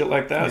lips and shit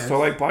like that. Yes. So,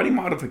 like, body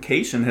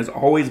modification has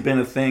always been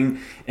a thing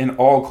in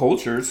all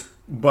cultures.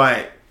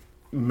 But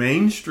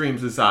mainstream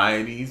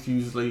societies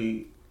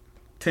usually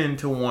tend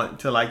to want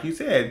to, like you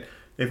said,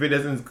 if it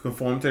doesn't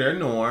conform to their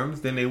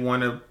norms, then they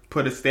want to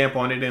put a stamp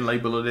on it and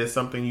label it as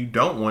something you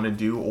don't want to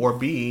do or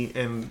be,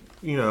 and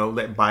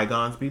let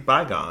bygones be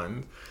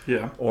bygones.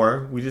 Yeah.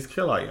 Or we just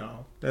kill all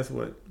y'all. That's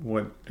what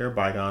their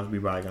bygones be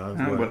bygones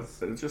was.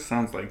 But it just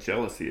sounds like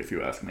jealousy, if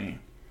you ask me.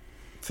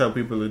 So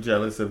people are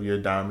jealous of your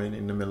diamond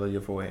in the middle of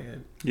your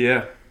forehead.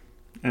 Yeah.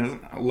 And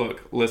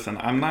listen,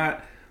 I'm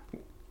not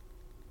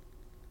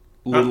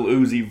Little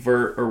Uzi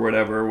Vert or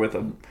whatever with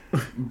a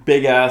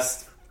big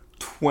ass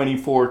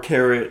 24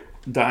 karat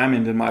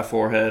diamond in my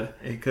forehead.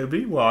 It could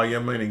be where all your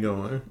money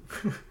going.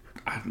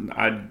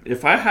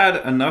 If I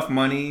had enough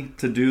money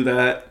to do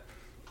that,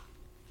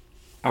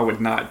 I would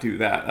not do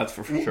that. That's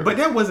for sure. But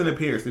that wasn't a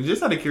piercing.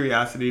 Just out of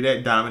curiosity,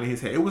 that diamond in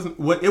his head, it was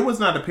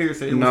not a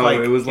piercing.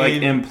 It was like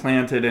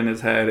implanted in his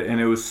head, and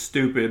it was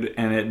stupid,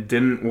 and it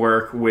didn't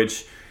work.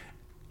 Which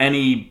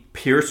any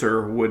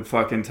piercer would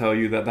fucking tell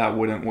you that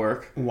wouldn't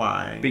work.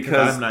 Why?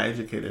 Because I'm not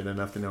educated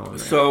enough to know that.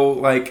 So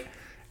like,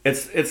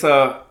 it's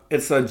a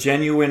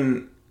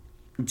genuine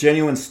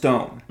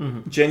stone.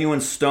 Mm-hmm.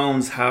 Genuine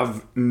stones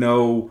have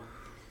no,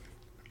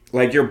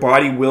 like, your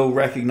body will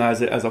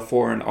recognize it as a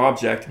foreign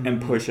object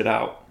and push it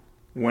out.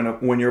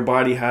 When your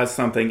body has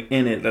something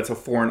in it that's a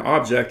foreign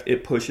object,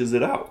 it pushes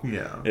it out.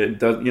 Yeah. It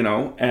does,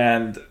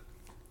 and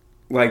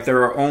like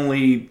there are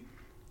only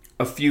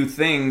a few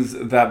things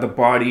that the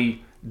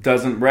body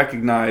doesn't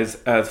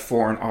recognize as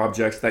foreign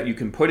objects that you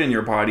can put in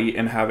your body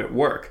and have it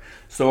work.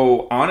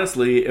 So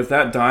honestly, if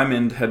that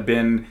diamond had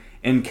been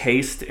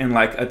encased in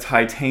like a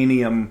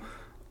titanium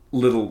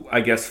little, I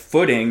guess,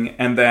 footing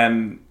and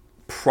then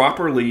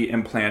properly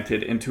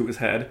implanted into his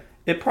head,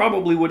 it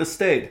probably would have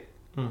stayed.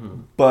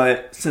 Mm-hmm.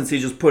 But since he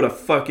just put a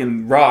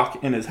fucking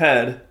rock in his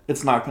head,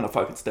 it's not going to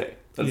fucking stay.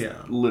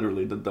 That's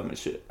literally the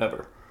dumbest shit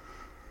ever.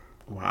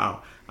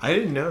 Wow. I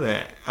didn't know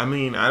that. I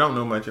mean, I don't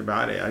know much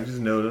about it. I just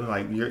know that,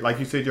 like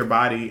you said, your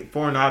body,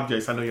 foreign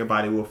objects, I know your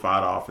body will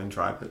fight off and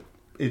try to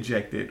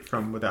eject it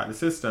from without the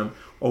system,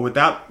 or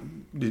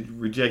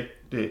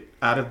reject it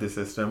out of the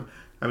system.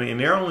 I mean,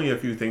 there are only a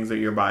few things that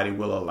your body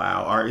will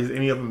allow. Is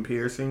any of them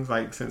piercings?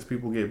 Like, since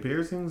people get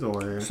piercings,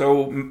 or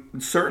so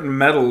certain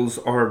metals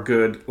are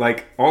good.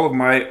 Like all of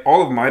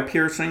my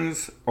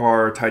piercings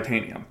are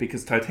titanium,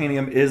 because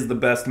titanium is the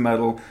best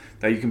metal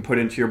that you can put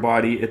into your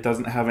body. It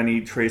doesn't have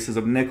any traces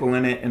of nickel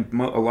in it, and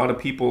a lot of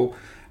people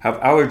have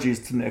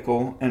allergies to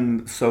nickel,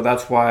 and so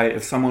that's why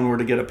if someone were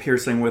to get a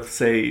piercing with,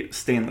 say,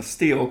 stainless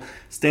steel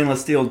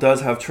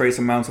does have trace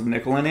amounts of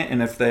nickel in it,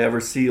 and if they ever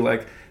see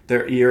like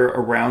their ear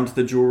around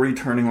the jewelry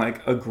turning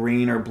like a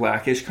green or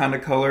blackish kind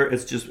of color,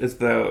 it's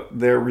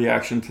their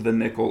reaction to the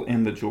nickel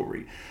in the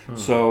jewelry.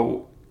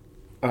 So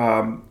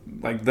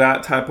like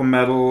that type of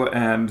metal,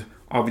 and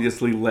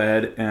obviously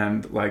lead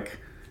and like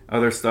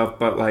other stuff,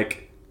 but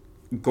like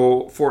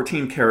gold,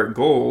 14 karat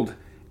gold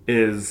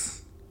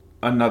is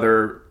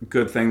another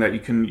good thing that you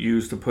can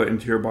use to put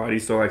into your body.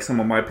 So like some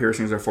of my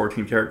piercings are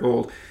 14 karat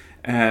gold,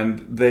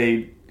 and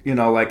they, you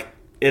know, like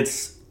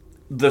it's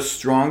the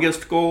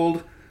strongest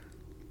gold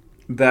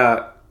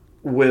that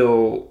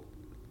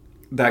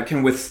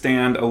can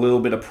withstand a little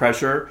bit of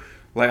pressure.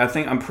 Like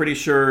I'm pretty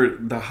sure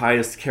the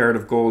highest carat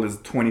of gold is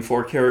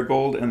 24 karat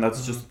gold, and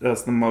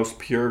that's the most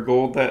pure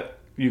gold that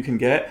you can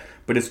get,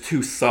 but it's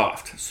too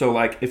soft. So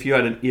like if you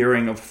had an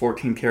earring of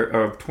 14 karat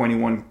of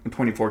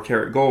 24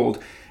 karat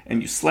gold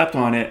and you slept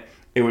on it,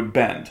 it would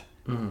bend.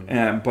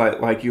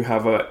 But like you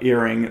have a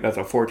earring that's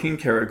a 14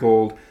 karat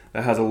gold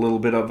that has a little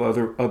bit of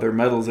other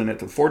metals in it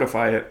to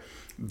fortify it,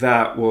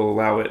 that will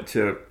allow it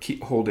to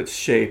hold its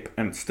shape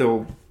and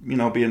still, you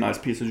know, be a nice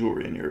piece of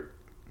jewelry in your.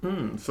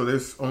 So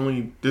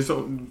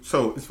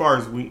so as far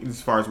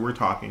as we're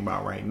talking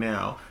about right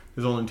now,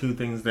 there's only two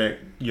things that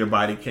your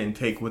body can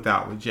take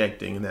without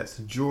rejecting, and that's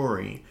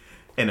jewelry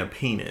and a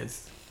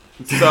penis.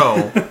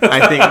 So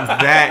I think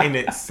that in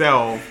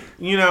itself,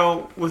 you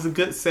know, was a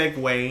good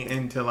segue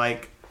into,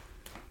 like,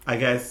 I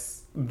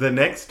guess the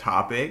next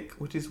topic,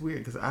 which is weird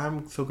because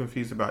I'm so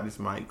confused about this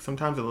mic.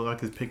 Sometimes it looks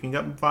like it's picking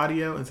up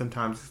audio, and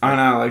sometimes it's like, I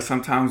know, like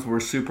sometimes we're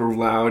super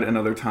loud, and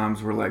other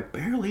times we're like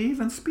barely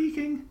even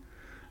speaking.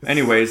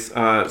 Anyways,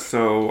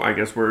 so I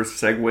guess we're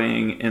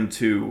segueing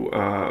into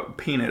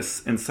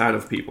penis inside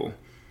of people.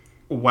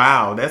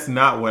 Wow, that's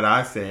not what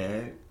I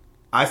said.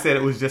 I said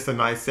it was just a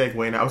nice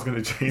segue, and I was going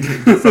to change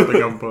it to something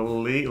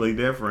completely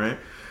different.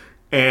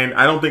 And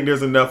I don't think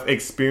there's enough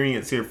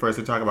experience here for us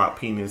to talk about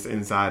penis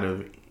inside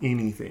of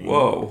anything.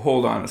 Whoa,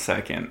 hold on a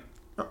second.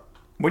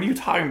 What are you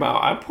talking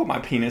about? I put my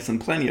penis in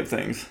plenty of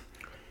things.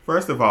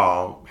 First of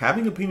all,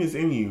 having a penis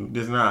in you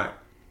does not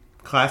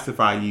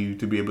classify you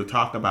to be able to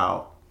talk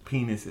about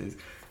penises.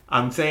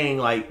 I'm saying,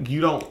 like, you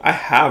don't. I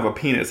have a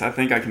penis. I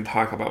think I can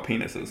talk about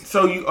penises.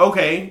 So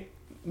okay,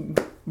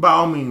 by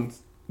all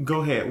means, go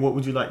ahead. What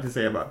would you like to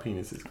say about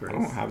penises, Chris? I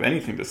don't have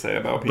anything to say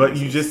about penises. But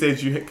you just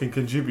said you can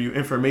contribute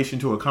information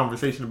to a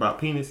conversation about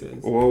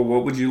penises. Well,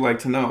 what would you like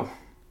to know?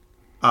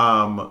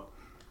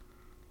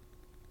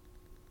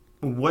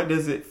 What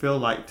does it feel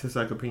like to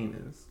suck a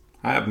penis?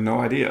 I have no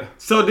idea.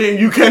 So then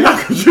you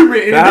cannot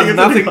contribute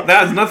anything.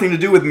 That has nothing to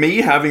do with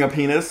me having a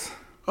penis.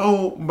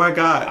 Oh my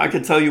God. I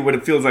could tell you what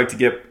it feels like to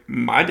get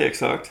my dick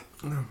sucked.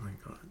 Oh my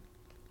God.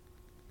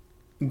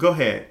 Go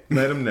ahead.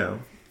 Let them know.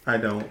 I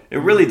don't. It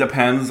really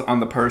depends on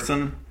the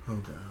person. Oh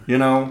God. You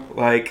know,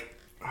 like,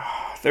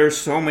 there's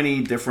so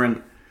many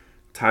different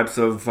types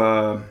of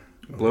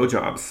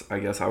blowjobs, I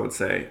guess I would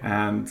say.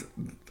 And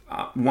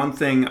one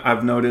thing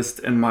I've noticed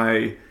in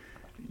my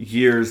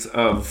years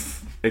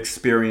of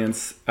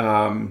experience,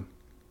 there's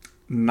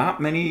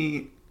not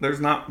many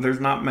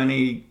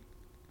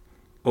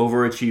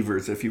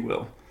overachievers, if you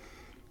will.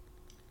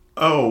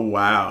 Oh,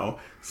 wow.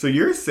 So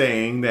you're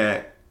saying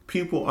that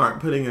people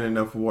aren't putting in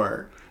enough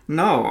work?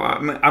 No,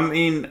 I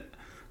mean,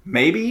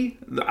 maybe,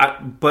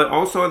 but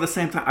also at the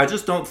same time, I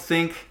just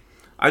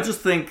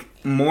think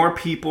more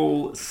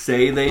people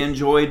say they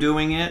enjoy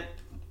doing it,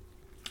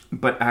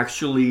 but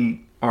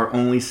actually are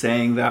only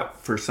saying that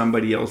for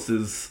somebody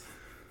else's,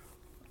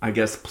 I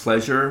guess,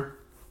 pleasure,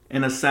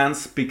 in a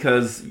sense,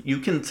 because you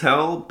can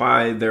tell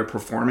by their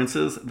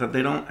performances that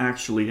they don't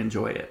actually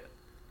enjoy it.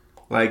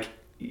 Like,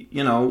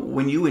 you know,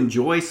 when you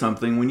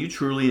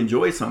truly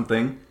enjoy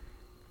something,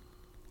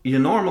 you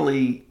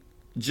normally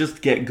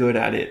just get good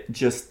at it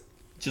just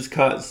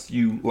because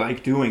you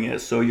like doing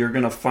it. So you're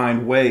going to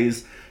find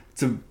ways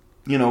to,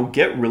 you know,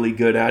 get really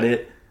good at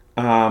it.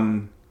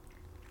 And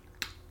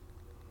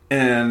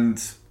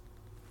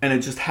it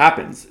just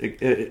happens.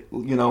 You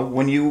know,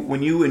 when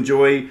you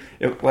enjoy,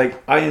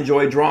 like, I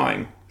enjoy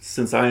drawing.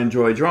 Since I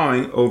enjoy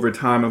drawing, over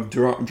time of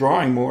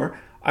drawing more,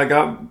 I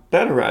got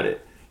better at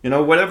it. You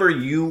know, whatever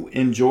you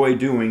enjoy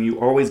doing, you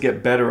always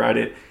get better at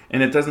it.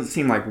 And it doesn't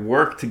seem like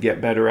work to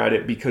get better at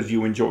it because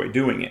you enjoy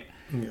doing it.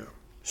 Yeah.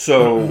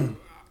 So,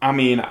 I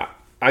mean,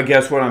 I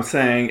guess what I'm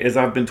saying is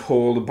I've been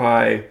told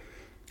by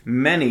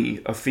many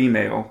a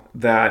female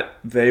that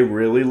they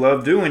really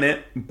love doing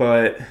it,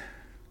 but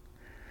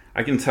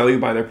I can tell you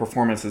by their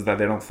performances that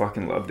they don't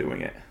fucking love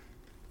doing it.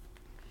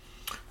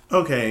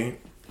 Okay.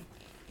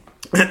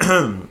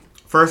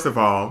 First of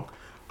all,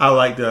 I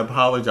like to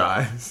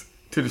apologize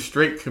to the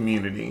straight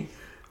community,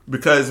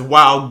 because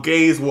while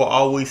gays will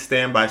always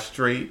stand by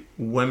straight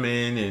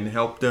women and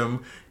help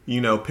them, you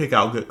know, pick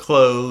out good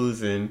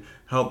clothes and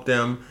help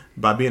them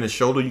by being a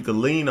shoulder you can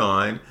lean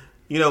on,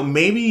 you know,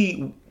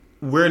 maybe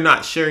we're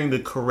not sharing the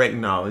correct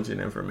knowledge and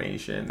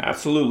information.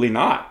 Absolutely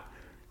not.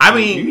 I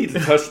mean, you need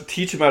to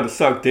teach them how to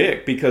suck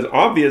dick, because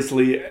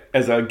obviously,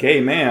 as a gay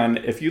man,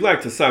 if you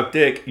like to suck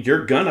dick,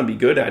 you're gonna be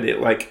good at it,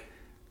 like,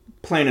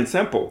 plain and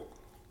simple.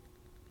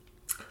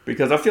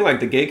 Because I feel like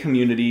the gay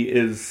community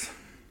is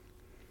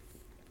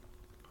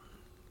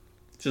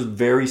just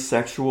very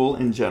sexual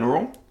in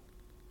general.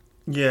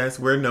 Yes,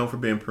 we're known for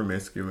being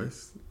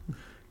promiscuous.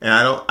 And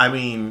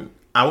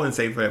I wouldn't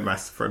say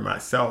for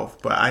myself,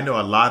 but I know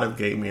a lot of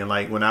gay men.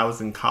 Like, when I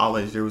was in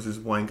college, there was this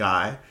one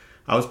guy.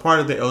 I was part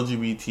of the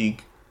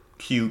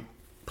LGBTQ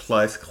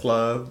plus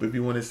club, if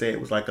you want to say. It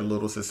was like a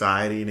little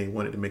society, and they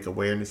wanted to make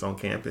awareness on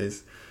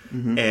campus.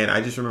 Mm-hmm. And I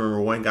just remember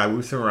one guy, we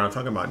were sitting around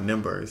talking about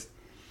numbers.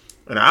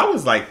 And I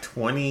was like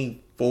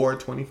 24,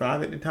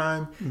 25 at the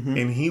time. Mm-hmm.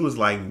 And he was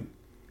like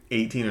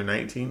 18 or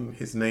 19.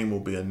 His name will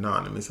be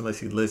anonymous unless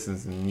he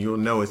listens, and you'll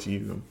know it's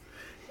you.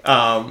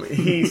 I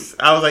was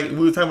like, we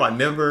were talking about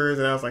numbers,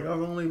 and I was like,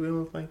 I've only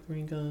been with like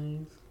 3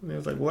 guys. And it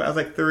was like, what? I was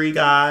like, 3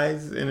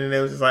 guys. And then it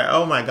was just like,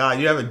 oh my God,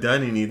 you haven't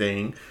done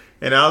anything.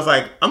 And I was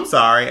like, I'm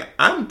sorry,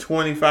 I'm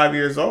 25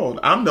 years old.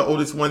 I'm the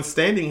oldest one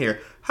standing here.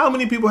 How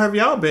many people have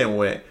y'all been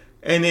with?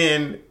 And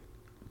then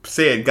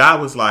said,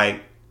 God was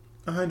like,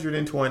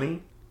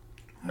 120.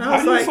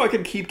 How do you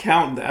fucking keep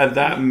counting at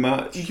that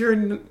much? You're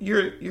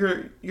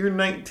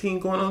 19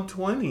 going on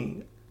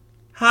 20.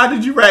 How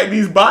did you rack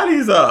these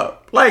bodies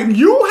up? Like,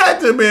 you had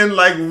to have been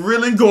like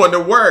really going to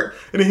work.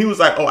 And then he was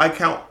like, oh, I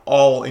count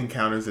all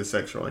encounters as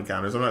sexual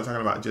encounters. I'm not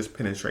talking about just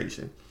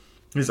penetration.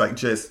 He's like,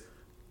 just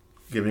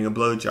giving a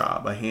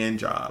blowjob, a hand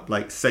job,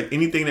 like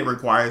anything that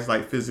requires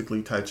like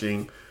physically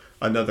touching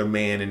another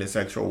man in a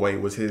sexual way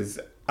was his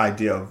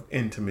idea of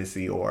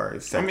intimacy or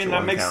sexual encounter.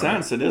 That makes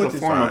sense. It is a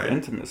form of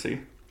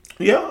intimacy.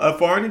 Yeah, a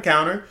foreign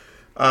encounter.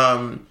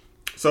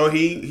 So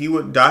he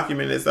would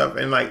document this stuff,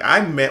 and like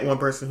I met one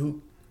person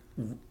who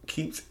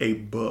keeps a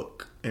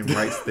book and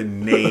writes the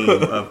name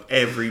of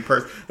every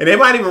person, and they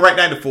might even write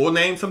down the full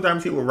name.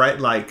 Sometimes he would write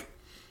like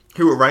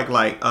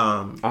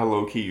I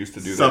low key used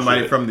to do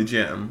somebody that from the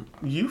gym.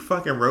 You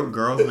fucking wrote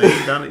girls'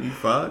 names down that you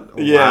fucked?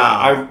 Yeah,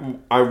 wow.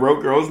 I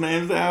wrote girls'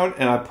 names down,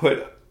 and I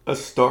put a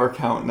star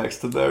count next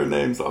to their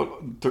names,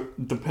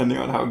 depending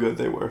on how good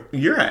they were.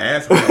 You're an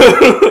asshole.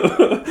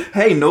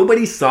 Hey,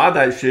 nobody saw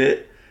that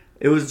shit.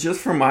 It was just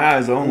for my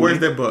eyes only. Where's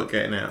that book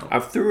at now? I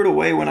threw it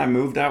away when I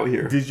moved out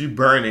here. Did you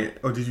burn it,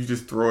 or did you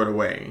just throw it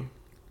away?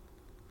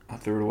 I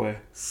threw it away.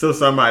 So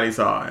somebody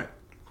saw it?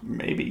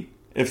 Maybe.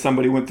 If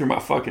somebody went through my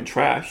fucking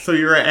trash. So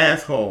you're an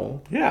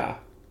asshole. Yeah.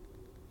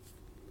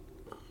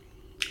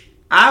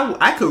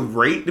 I could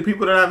rate the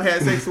people that I've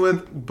had sex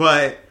with,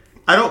 but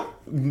I don't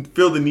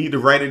feel the need to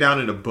write it down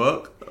in a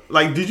book.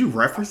 Like, did you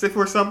reference it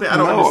for something? I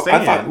don't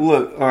understand. I thought,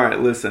 look, all right,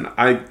 listen.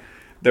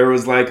 There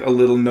was like a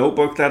little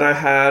notebook that I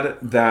had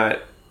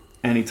that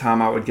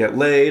anytime I would get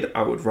laid,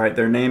 I would write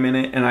their name in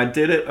it. And I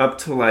did it up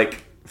to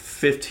like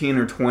 15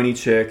 or 20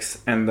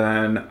 chicks. And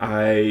then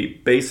I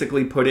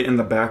basically put it in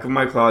the back of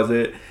my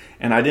closet.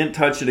 And I didn't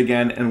touch it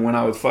again. And when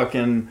I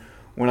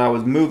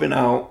was moving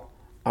out,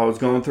 I was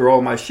going through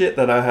all my shit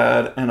that I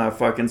had. And I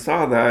fucking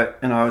saw that.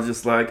 And I was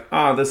just like,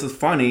 this is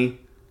funny.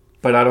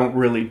 But I don't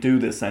really do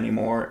this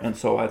anymore. And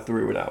so I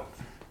threw it out.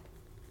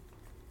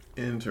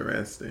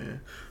 Interesting.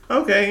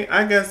 Okay,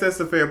 I guess that's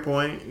a fair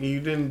point. You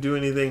didn't do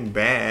anything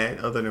bad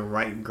other than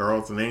write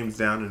girls' names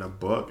down in a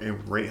book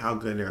and rate how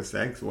good their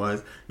sex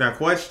was. Now,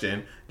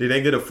 question: did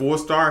they get a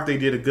 4-star if they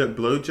did a good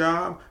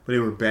blowjob, but they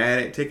were bad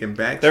at taking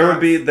back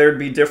shots? There'd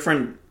be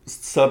different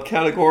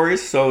subcategories.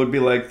 So it'd be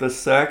like the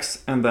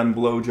sex and then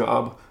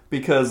blowjob,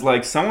 because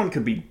like someone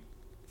could be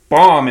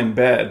bomb in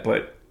bed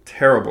but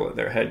terrible at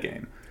their head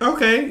game.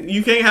 Okay,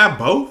 you can't have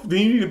both. Then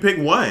you need to pick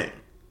one.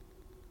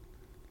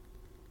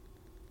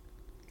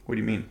 What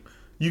do you mean?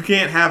 You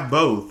can't have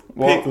both.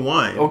 Pick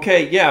one.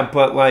 Okay, yeah,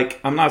 but like,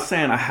 I'm not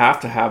saying I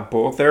have to have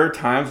both. There are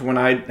times when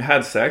I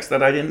had sex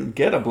that I didn't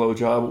get a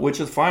blowjob,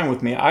 which is fine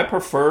with me. I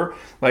prefer,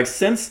 like,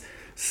 since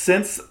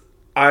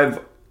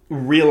I've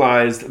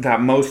realized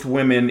that most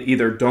women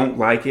either don't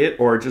like it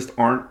or just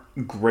aren't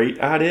great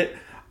at it,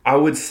 I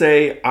would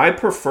say I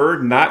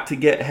prefer not to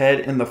get head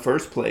in the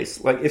first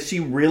place. Like, if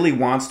she really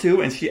wants to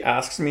and she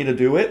asks me to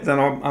do it, then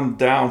I'm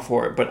down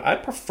for it. But I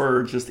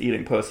prefer just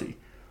eating pussy.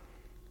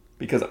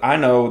 Because I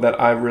know that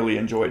I really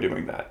enjoy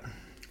doing that.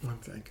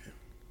 1 second.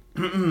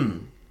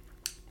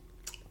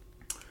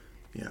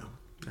 Yeah,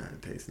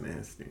 that tastes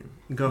nasty.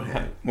 Go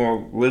ahead.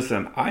 Well,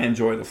 listen, I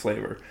enjoy the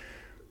flavor.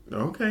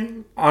 Okay.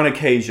 On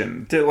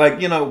occasion.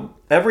 Like,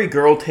 every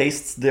girl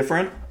tastes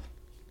different.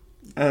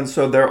 And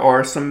so there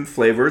are some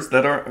flavors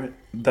that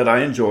I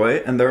enjoy,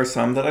 and there are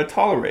some that I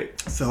tolerate.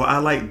 So I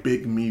like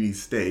big meaty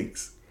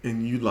steaks,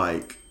 and you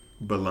like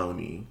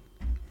bologna.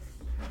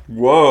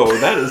 Whoa,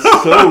 that is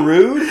so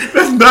rude.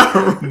 That's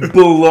not rude.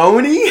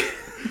 Bologna?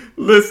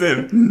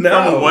 Listen, no.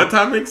 From a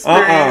one-time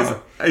experience,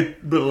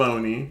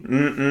 bologna.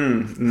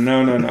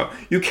 No.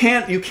 You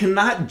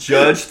cannot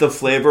judge the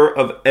flavor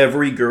of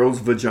every girl's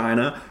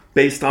vagina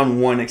based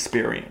on one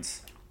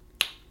experience.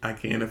 I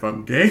can if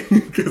I'm gay,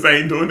 because I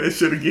ain't doing that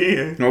shit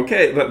again.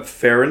 Okay, but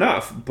fair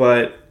enough.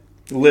 But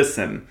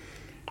listen,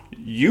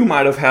 you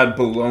might have had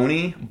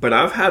bologna, but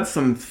I've had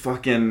some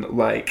fucking,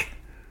 like...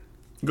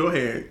 Go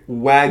ahead.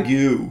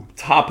 Wagyu,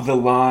 top of the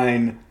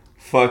line,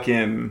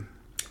 fucking...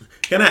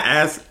 Can I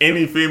ask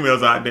any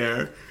females out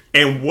there,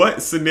 in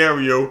what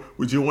scenario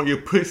would you want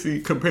your pussy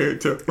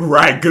compared to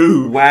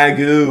Wagyu?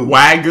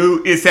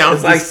 Wagyu? It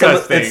sounds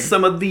disgusting. It's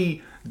some of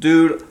the...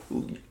 Dude,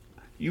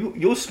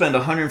 you'll spend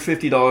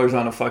 $150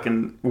 on a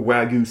fucking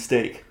Wagyu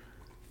steak.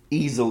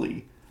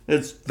 Easily.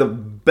 It's the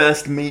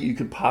best meat you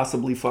could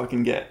possibly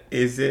fucking get.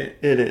 Is it?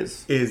 It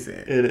is. Is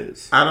it? It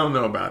is. I don't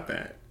know about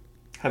that.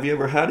 Have you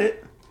ever had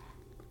it?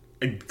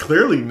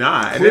 Clearly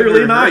not.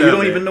 Clearly not. You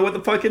don't even know what the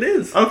fuck it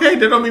is. Okay,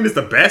 that don't mean it's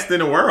the best in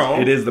the world.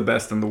 It is the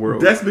best in the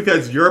world. That's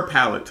because your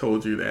palate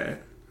told you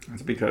that.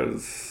 It's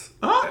because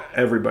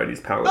everybody's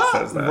palate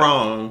says that.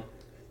 Wrong.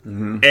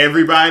 Mm-hmm.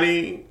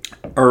 Everybody?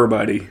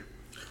 Everybody.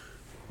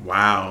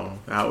 Wow.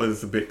 That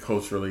was a bit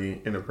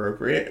culturally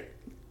inappropriate.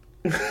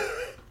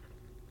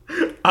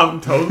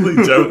 I'm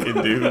totally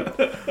joking, dude.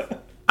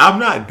 I'm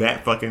not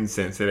that fucking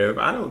sensitive.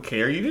 I don't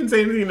care. You didn't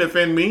say anything to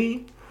offend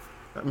me.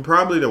 I'm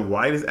probably the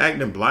whitest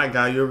acting black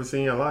guy you ever seen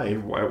in your life. You're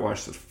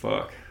whitewashed as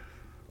fuck.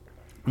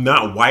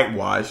 Not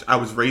whitewashed. I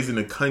was raised in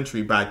the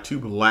country by 2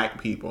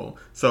 black people.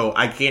 So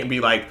I can't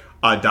be like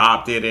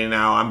adopted and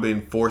now I'm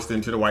being forced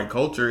into the white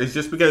culture. It's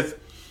just because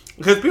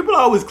people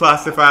always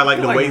classify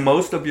like the way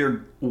most of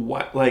your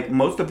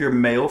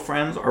male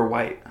friends are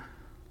white.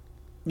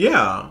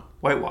 Yeah.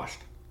 Whitewashed.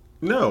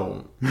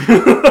 No.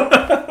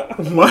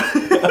 What?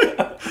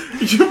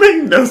 You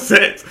make no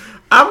sense.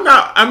 I'm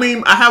not, I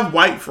mean, I have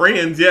white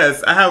friends,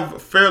 yes. I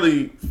have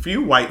fairly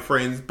few white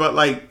friends, but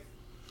like,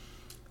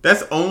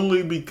 that's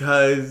only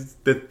because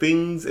the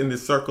things in the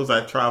circles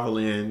I travel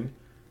in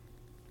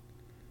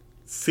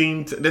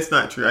seem to, that's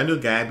not true. I know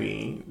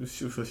Gabby.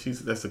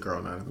 That's a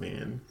girl, not a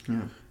man. Yeah.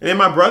 And then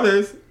my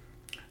brothers.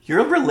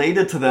 You're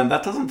related to them.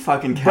 That doesn't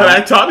fucking count. But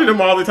I talk to them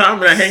all the time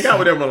and I hang out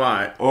with them a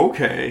lot.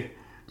 Okay,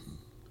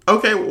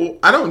 well,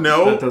 I don't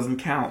know. That doesn't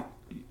count.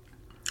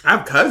 I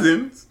have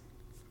cousins.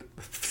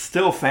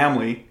 Still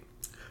family.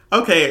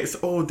 Okay,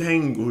 so,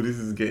 this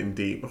is getting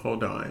deep.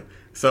 Hold on.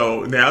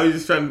 So now you're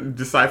just trying to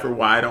decipher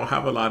why I don't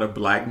have a lot of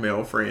black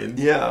male friends.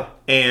 Yeah.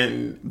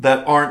 And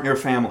that aren't your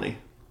family.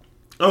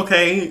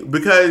 Okay,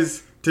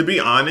 because to be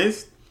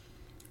honest,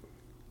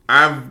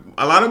 a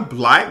lot of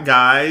black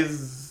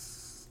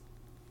guys,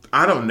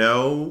 I don't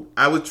know.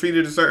 I was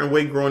treated a certain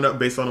way growing up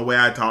based on the way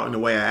I talk and the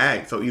way I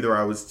act. So either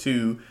I was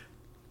too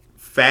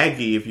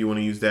faggy, if you want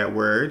to use that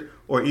word,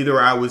 or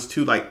either I was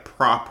too like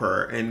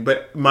proper.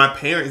 But my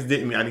parents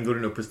didn't. I didn't go to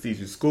no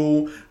prestigious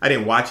school. I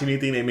didn't watch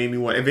anything that made me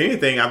want. If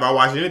anything, if I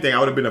watched anything, I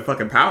would have been a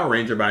fucking Power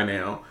Ranger by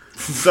now.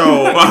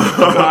 So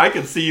I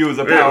could see you as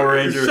a Power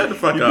Ranger. Shut the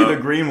fuck You'd up. be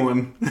the green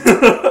one.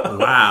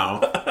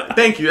 Wow.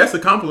 Thank you. That's a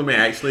compliment,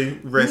 actually.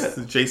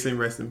 Jason,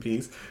 rest in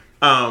peace.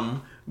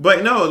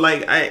 But no,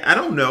 like I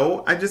don't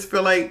know. I just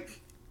feel like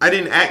I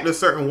didn't act a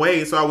certain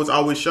way, so I was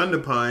always shunned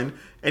upon.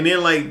 And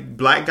then, like,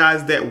 black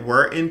guys that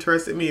were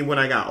interested in me when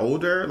I got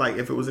older, like,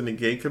 if it was in the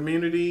gay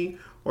community,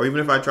 or even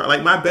if I tried,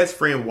 like, my best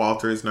friend,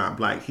 Walter, is not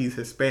black. He's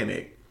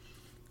Hispanic.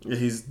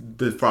 He's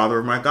the father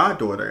of my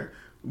goddaughter.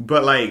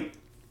 But, like,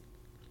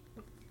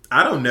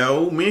 I don't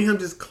know. Me and him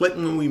just clicked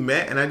when we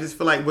met, and I just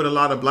feel like with a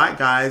lot of black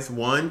guys,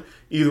 one,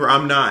 either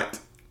I'm not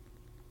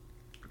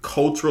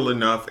cultural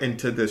enough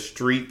into the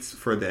streets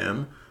for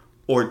them,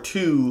 or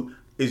two,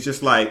 it's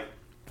just like,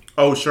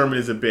 oh, Sherman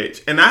is a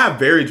bitch. And I have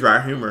very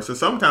dry humor. So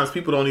sometimes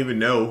people don't even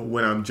know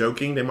when I'm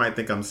joking. They might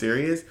think I'm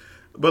serious.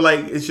 But,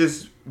 like, it's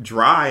just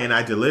dry and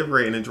I deliver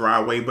it in a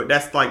dry way. But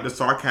that's, like, the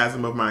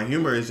sarcasm of my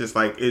humor is just,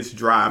 like, it's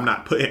dry. I'm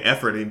not putting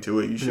effort into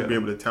it. You should be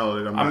able to tell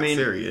that I'm not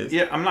serious.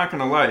 Yeah, I'm not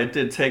going to lie. It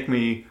did take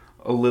me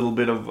a little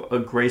bit of a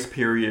grace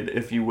period,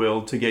 if you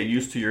will, to get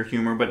used to your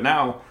humor. But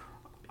now,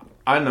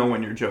 I know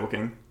when you're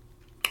joking.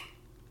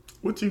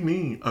 What do you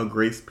mean, a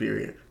grace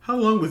period? How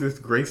long was this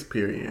grace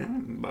period?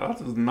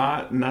 That was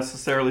not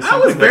necessarily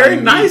something I was very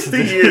nice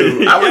to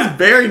you. I was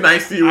very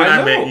nice to you when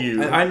I met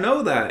you. I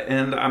know that,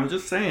 and I'm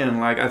just saying,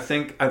 like, I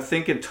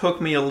think it took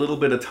me a little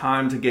bit of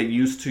time to get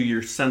used to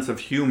your sense of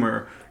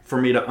humor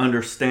for me to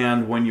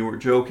understand when you were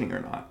joking or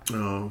not.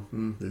 Oh,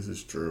 this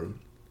is true.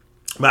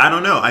 But I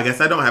don't know. I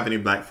guess I don't have any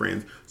black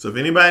friends. So if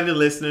anybody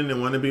listening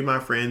and want to be my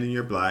friend and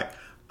you're black,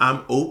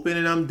 I'm open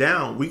and I'm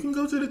down. We can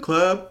go to the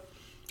club.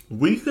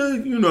 We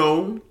could,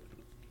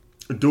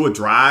 do a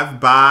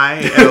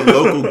drive-by at a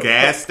local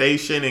gas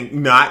station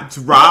and not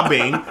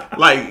robbing,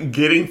 like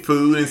getting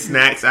food and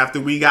snacks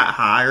after we got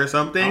high or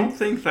something. I don't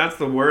think that's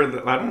the word.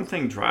 I don't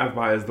think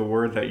drive-by is the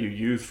word that you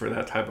use for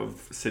that type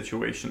of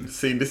situation.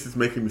 See, this is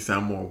making me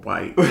sound more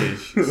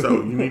white-ish, so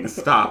you need to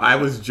stop. I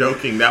was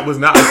joking. That was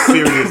not a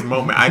serious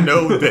moment. I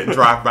know that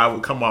drive-by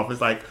would come off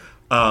as like,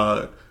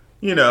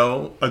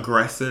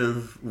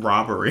 aggressive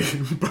robbery,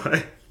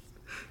 but...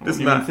 I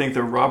don't think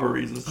they're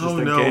robberies. It's just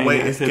gang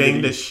activity. It's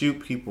gang to shoot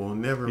people.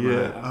 Never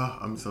mind. Yeah.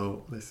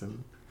 Oh,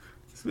 listen.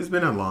 It's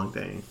been a long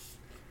day.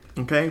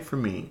 Okay, for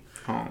me.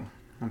 Oh,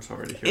 I'm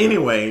sorry to hear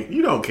Anyway,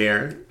 you don't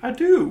care. I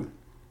do.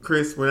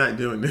 Chris, we're not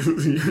doing this.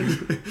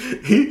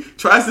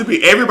 tries to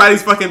be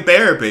everybody's fucking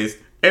therapist.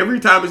 Every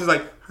time it's just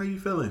like, how are you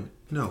feeling?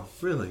 No,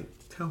 really,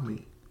 tell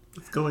me.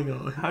 What's going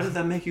on? How did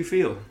that make you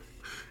feel?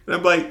 And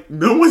I'm like,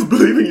 no one's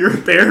believing you're a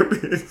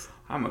therapist.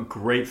 I'm a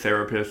great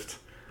therapist.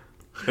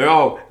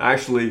 Oh,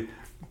 actually,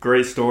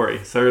 great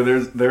story. So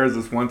there's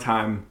this one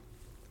time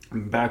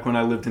back when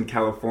I lived in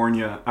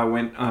California. I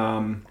went.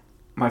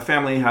 My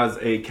family has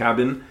a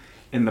cabin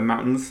in the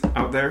mountains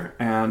out there,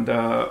 and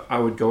I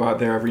would go out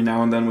there every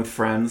now and then with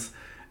friends.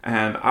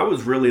 And I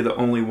was really the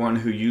only one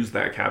who used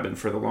that cabin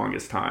for the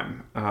longest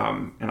time,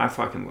 and I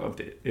fucking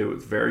loved it. It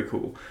was very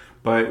cool.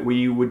 But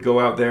we would go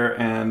out there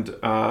and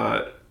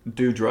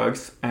do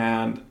drugs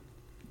and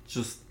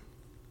just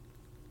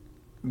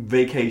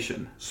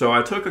vacation. So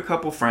I took a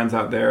couple friends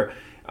out there.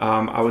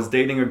 I was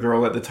dating a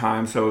girl at the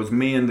time, so it was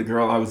me and the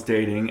girl I was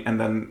dating, and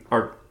then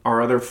our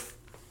other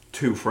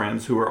two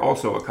friends who were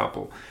also a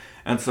couple.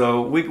 And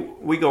so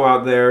we go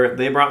out there.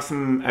 They brought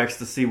some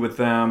ecstasy with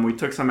them. We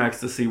took some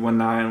ecstasy one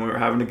night, and we were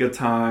having a good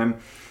time.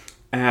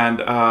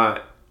 And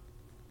I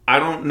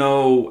don't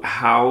know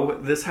how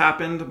this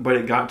happened, but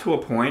it got to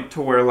a point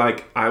to where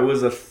like I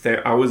was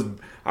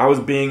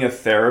being a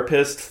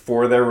therapist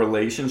for their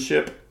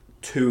relationship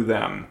to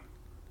them.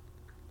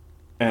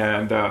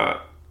 And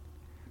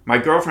my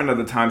girlfriend at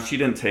the time, she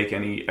didn't take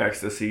any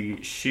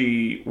ecstasy.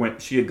 She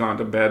had gone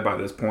to bed by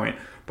this point,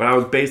 but I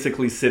was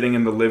basically sitting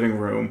in the living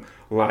room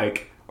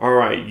like, all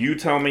right, you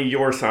tell me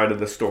your side of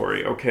the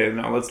story. Okay,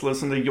 now let's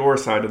listen to your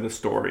side of the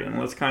story, and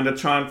let's kind of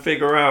try and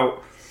figure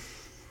out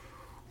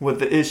what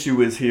the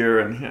issue is here.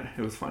 And yeah,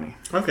 it was funny.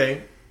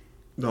 Okay.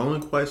 The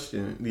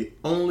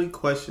only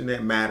question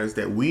that matters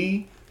that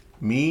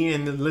me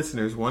and the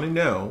listeners want to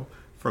know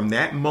from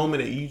that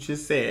moment that you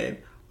just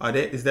said,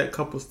 is that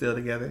couple still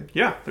together?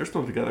 Yeah, they're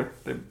still together.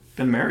 They've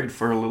been married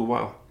for a little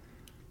while.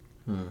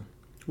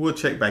 We'll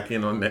check back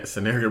in on that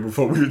scenario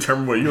before we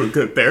determine whether you're a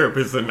good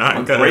therapist or not.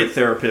 I'm a great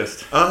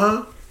therapist.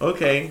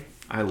 Okay.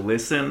 I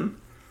listen.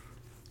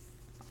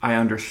 I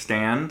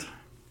understand.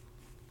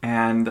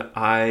 And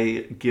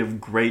I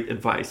give great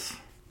advice.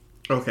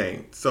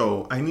 Okay,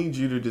 so I need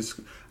you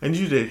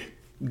to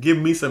give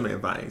me some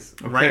advice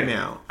right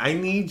now. I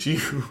need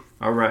you.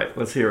 All right,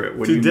 let's hear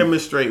it. To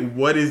demonstrate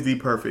what is the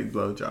perfect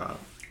blowjob.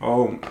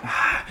 Oh,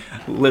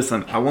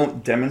 listen, I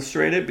won't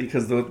demonstrate it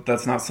because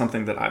that's not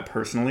something that I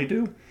personally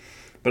do.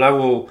 But I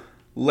will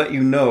let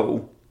you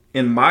know,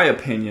 in my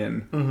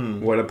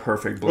opinion, what a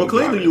perfect blowjob is.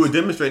 Well, clearly you were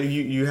demonstrating.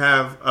 You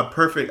have a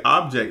perfect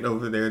object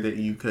over there that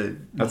you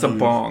could That's use. A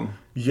bong.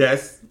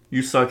 Yes.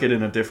 You suck it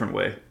in a different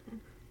way.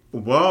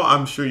 Well,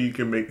 I'm sure you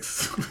can make...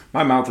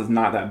 My mouth is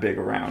not that big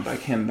around. I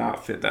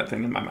cannot fit that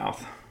thing in my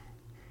mouth.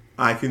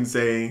 I can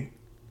say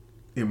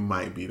it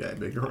might be that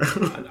big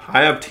around.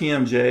 I have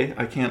TMJ.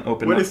 I can't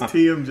open What is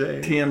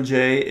TMJ?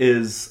 TMJ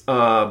is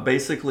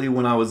basically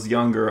when I was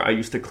younger, I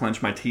used to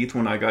clench my teeth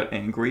when I got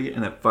angry,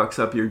 and it fucks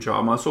up your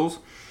jaw muscles.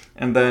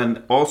 And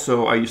then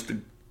also I used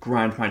to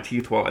grind my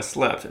teeth while I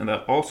slept, and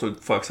that also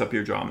fucks up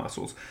your jaw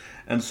muscles.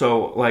 And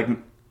so, like...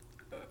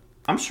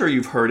 I'm sure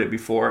you've heard it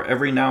before.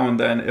 Every now and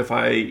then, if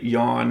I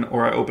yawn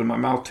or I open my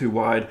mouth too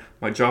wide,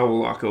 my jaw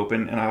will lock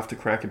open and I have to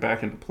crack it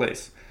back into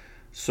place.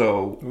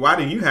 So, why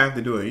do you have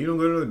to do it? You don't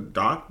go to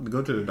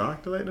the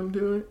doc to let them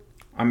do it?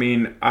 I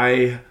mean,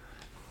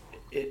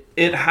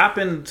 it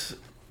happened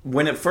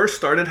when it first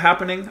started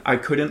happening. I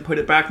couldn't put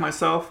it back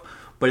myself,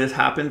 but it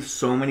happened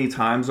so many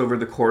times over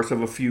the course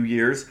of a few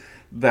years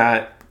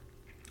that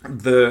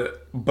the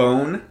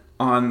bone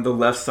on the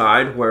left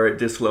side where it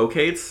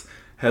dislocates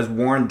has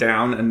worn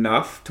down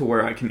enough to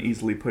where I can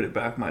easily put it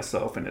back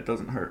myself and it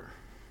doesn't hurt.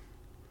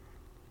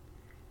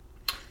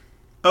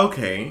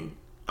 Okay.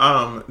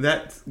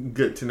 That's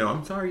good to know.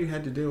 I'm sorry you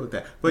had to deal with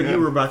that. But you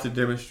were about to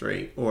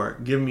demonstrate or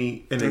give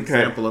me an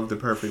example of the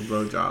perfect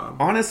blowjob.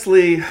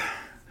 Honestly,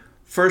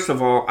 first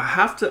of all,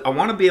 I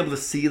want to be able to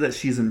see that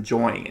she's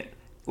enjoying it.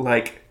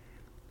 Like,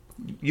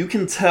 you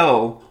can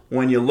tell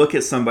when you look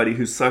at somebody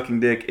who's sucking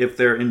dick if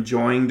they're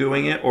enjoying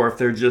doing it or if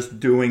they're just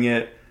doing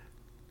it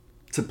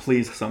to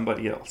please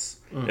somebody else.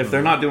 Mm-hmm. If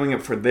they're not doing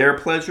it for their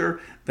pleasure,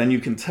 then you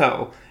can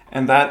tell.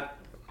 And that,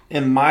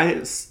 in my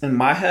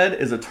head,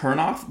 is a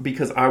turnoff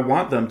because I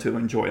want them to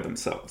enjoy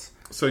themselves.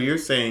 So you're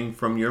saying,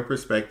 from your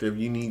perspective,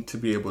 you need to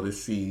be able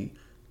to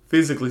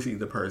physically see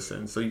the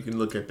person, so you can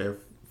look at their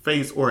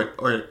face or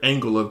an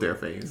angle of their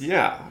face.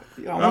 Yeah.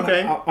 I want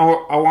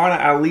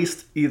to at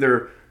least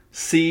either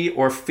see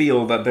or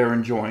feel that they're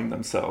enjoying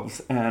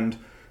themselves. And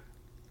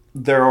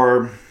there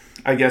are,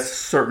 I guess,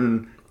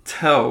 certain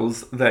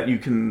tells that you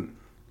can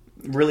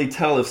really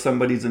tell if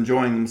somebody's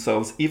enjoying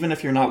themselves, even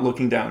if you're not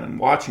looking down and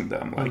watching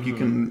them. Like, you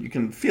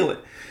can feel it.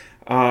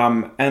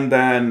 And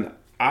then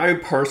I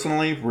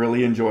personally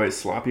really enjoy a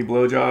sloppy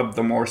blowjob.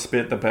 The more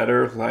spit, the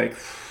better. Like,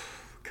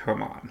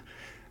 come on.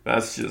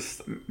 That's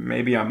just,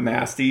 maybe I'm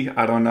nasty.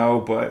 I don't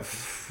know, but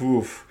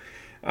oof.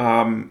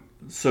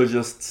 So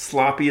just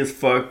sloppy as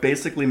fuck.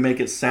 Basically make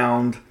it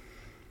sound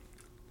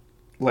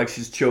like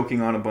she's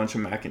choking on a bunch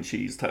of mac and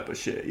cheese type of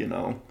shit, you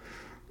know?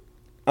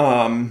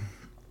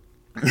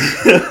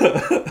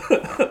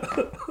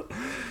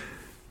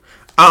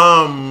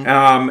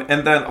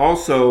 And then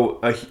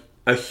also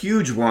a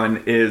huge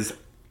one is,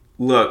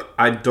 look,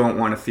 I don't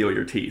want to feel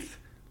your teeth.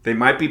 They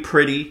might be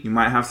pretty, you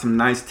might have some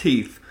nice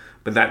teeth,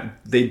 but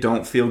that they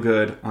don't feel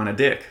good on a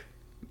dick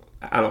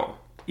at all.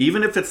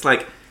 Even if it's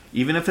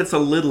a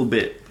little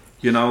bit,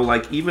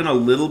 like even a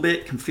little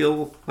bit can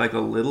feel like a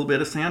little bit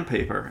of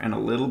sandpaper, and a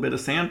little bit of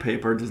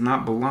sandpaper does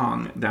not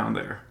belong down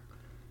there.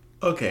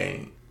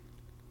 Okay.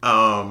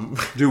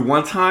 Dude,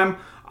 one time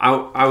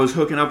I was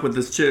hooking up with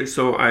this chick,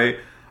 so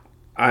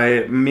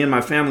me and my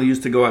family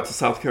used to go out to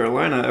South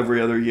Carolina every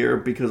other year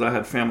because I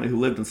had family who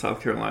lived in South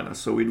Carolina.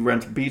 So we'd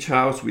rent a beach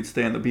house. We'd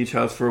stay in the beach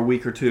house for a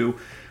week or two.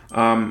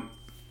 I've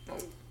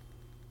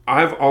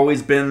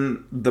always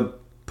been the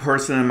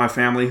person in my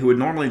family who would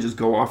normally just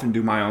go off and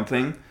do my own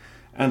thing.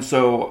 And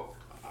so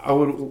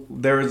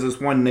there was this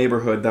one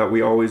neighborhood that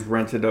we always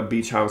rented a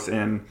beach house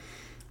in.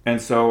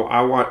 And so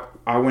I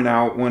went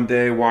out one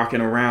day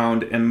walking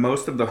around, and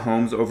most of the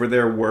homes over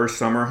there were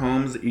summer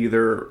homes,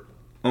 either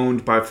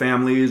owned by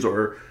families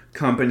or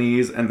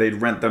companies, and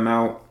they'd rent them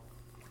out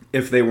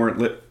if they weren't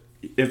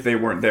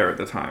there at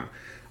the time.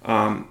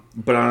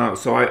 But I don't know.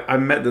 So I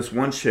met this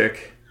one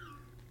chick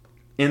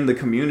in the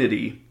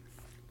community,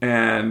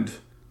 and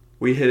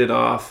we hit it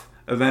off.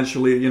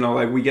 Eventually,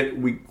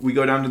 we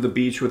go down to the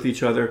beach with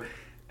each other,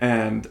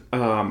 and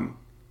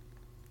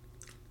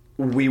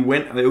we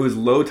went. It was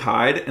low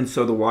tide, and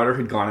so the water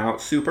had gone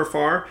out super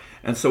far,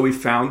 and so we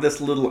found this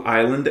little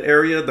island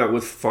area that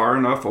was far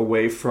enough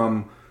away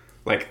from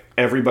like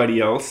everybody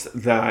else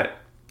that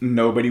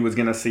nobody was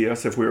gonna see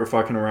us if we were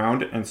fucking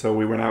around. And so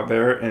we went out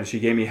there, and she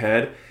gave me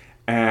head,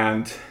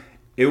 and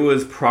it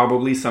was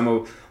probably some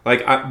of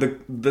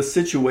the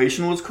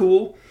situation was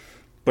cool,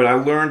 but I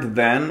learned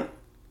then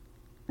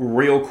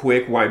real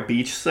quick why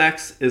beach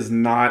sex is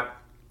not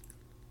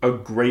a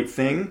great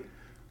thing,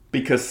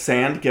 because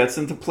sand gets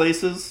into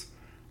places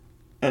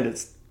and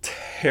it's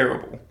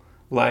terrible.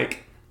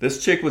 Like,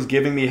 this chick was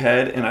giving me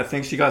head, and I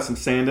think she got some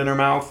sand in her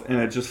mouth, and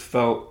it just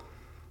felt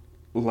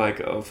like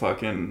a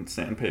fucking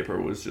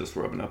sandpaper was just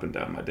rubbing up and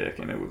down my dick,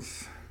 and it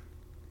was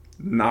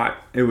not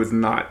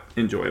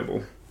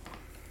enjoyable.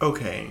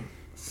 Okay,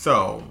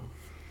 so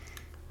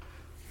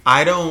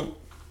I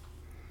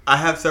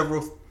have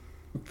several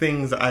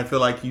things I feel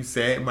like you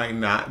said might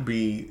not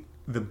be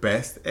the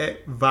best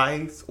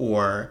advice,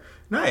 or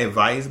not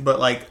advice, but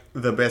like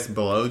the best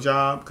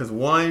blowjob. Because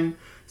one,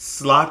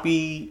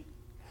 sloppy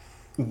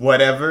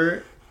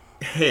whatever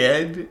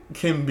head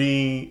can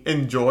be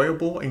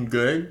enjoyable and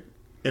good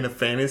in a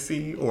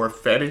fantasy or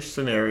fetish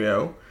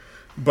scenario,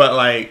 but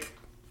like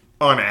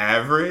on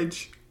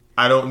average,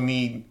 I don't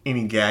need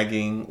any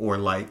gagging or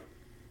like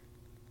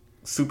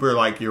super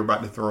like you're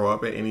about to throw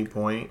up at any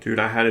point. Dude,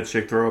 I had a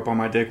chick throw up on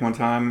my dick one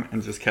time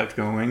and just kept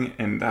going,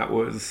 and that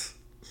was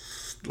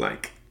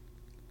like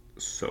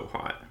so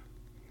hot.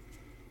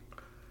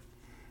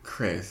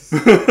 Chris,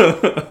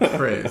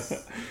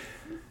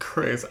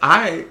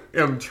 I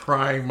am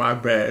trying my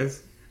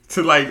best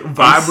to like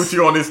vibe with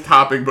you on this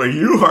topic, but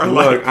you are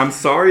Look, I'm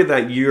sorry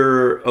that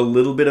you're a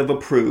little bit of a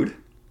prude.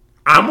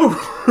 I'm a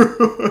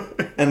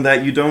prude. And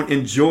that you don't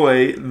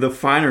enjoy the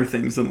finer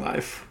things in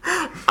life.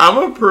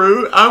 I'm a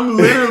prude. I'm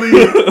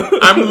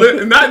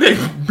not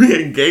that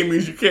being gay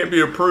means you can't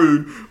be a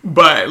prude,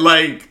 but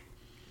like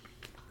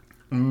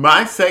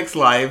my sex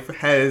life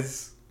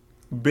has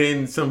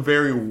been some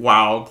very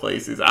wild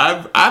places.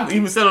 I've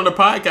even said on the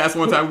podcast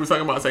one time we were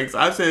talking about sex,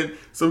 I've said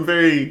some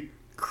very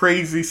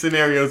crazy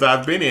scenarios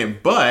I've been in,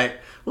 but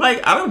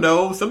like I don't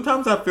know,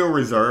 sometimes I feel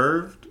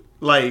reserved.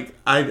 Like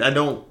I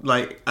don't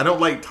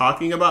like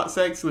talking about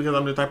sex because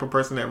I'm the type of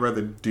person that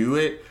rather do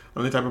it.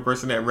 I'm the type of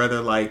person that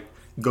rather like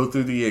go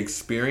through the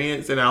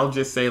experience. And I'll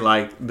just say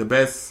like the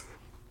best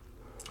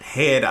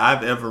head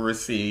I've ever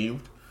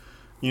received,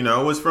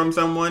 was from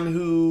someone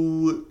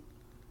who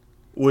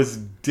was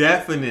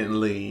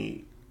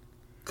definitely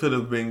could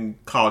have been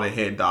called a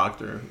head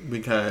doctor,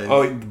 because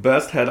the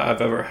best head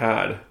I've ever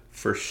had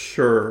for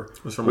sure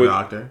was from a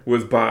doctor.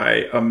 Was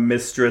by a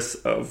mistress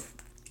of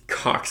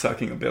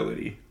cocksucking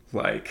ability.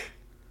 Like,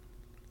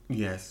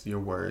 yes, your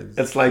words.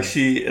 It's like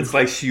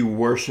she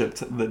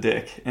worshipped the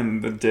dick,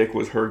 and the dick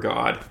was her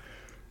god.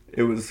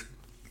 It was,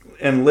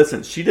 and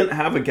listen, she didn't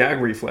have a gag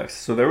reflex,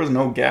 so there was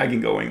no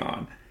gagging going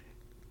on.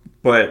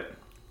 But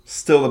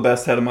still the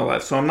best head of my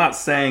life. So I'm not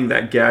saying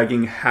that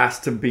gagging has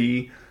to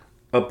be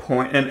a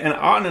point. And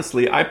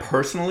honestly, I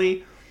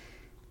personally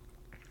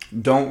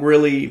don't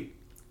really.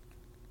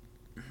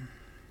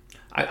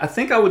 I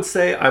think I would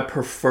say I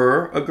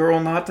prefer a girl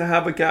not to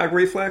have a gag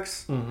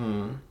reflex.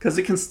 Because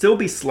it can still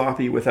be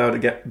sloppy without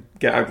a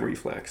gag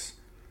reflex.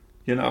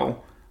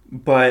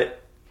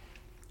 But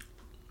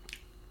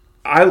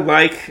I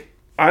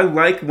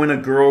like when a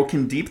girl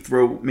can deep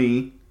throat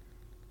me,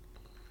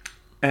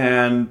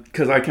 and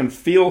because I can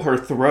feel her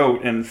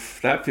throat, and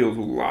that feels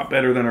a lot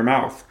better than her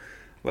mouth.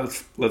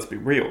 Let's be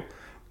real.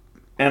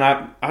 And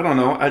I don't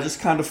know, I just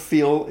kind of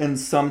feel in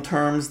some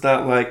terms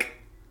that like,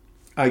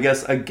 I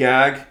guess a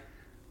gag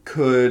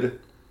could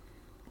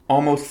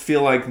almost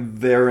feel like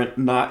they're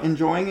not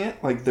enjoying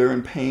it, like they're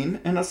in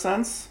pain in a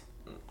sense.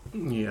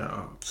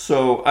 Yeah.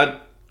 So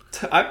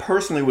I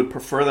personally would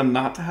prefer them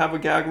not to have a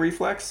gag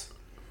reflex,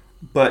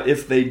 but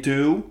if they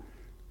do,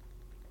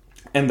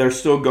 and they're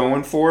still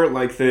going for it,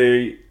 like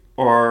they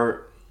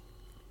are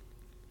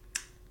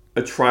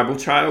a tribal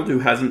child who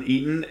hasn't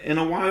eaten in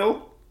a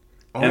while,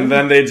 and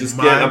then they just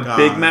get a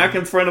Big Mac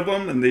in front of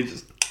them, and they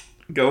just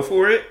go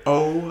for it.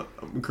 Oh,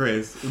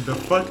 Chris, the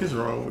fuck is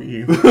wrong with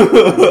you?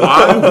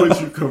 Why would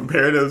you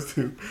compare those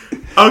two?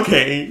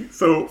 Okay,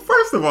 so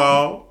first of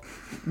all,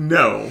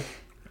 no.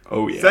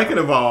 Oh yeah. Second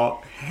of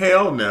all,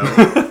 hell no.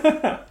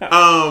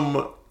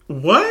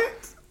 What?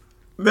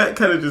 That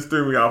kind of just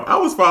threw me off. I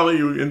was following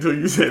you until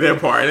you said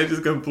that part, and it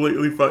just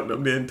completely fucked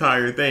up the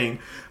entire thing.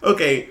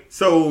 Okay,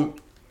 so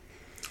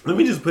let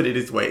me just put it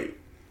this way.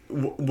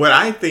 What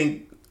I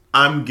think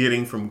I'm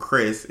getting from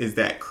Chris is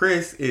that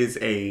Chris is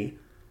a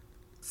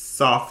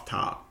soft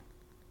top.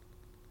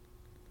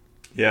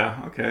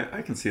 Yeah, okay,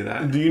 I can see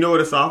that. Do you know what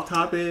a soft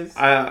top is?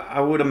 I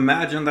would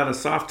imagine that a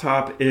soft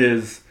top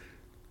is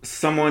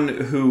someone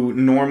who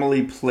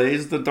normally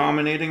plays the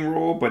dominating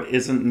role, but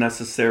isn't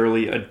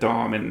necessarily a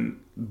dom in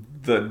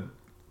the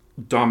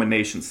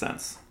domination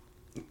sense.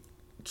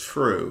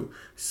 True.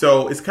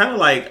 So it's kind of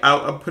like,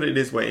 I'll put it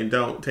this way, and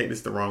don't take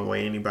this the wrong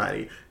way,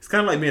 anybody. It's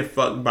kind of like being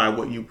fucked by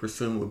what you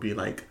presume would be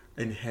like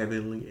a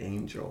heavenly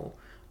angel.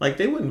 Like,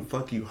 they wouldn't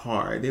fuck you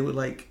hard. They would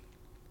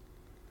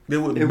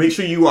make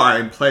sure you are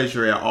in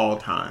pleasure at all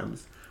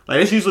times. Like,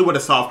 that's usually what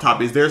a soft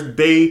top is.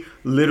 They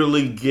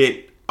literally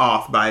get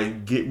off by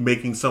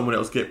making someone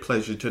else get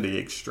pleasure to the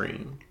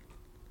extreme.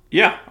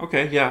 Yeah,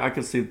 okay, yeah, I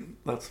can see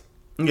that's...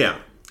 Yeah,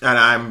 and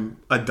I'm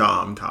a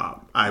dom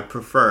top. I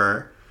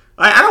prefer...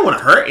 I don't want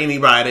to hurt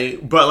anybody,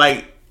 but,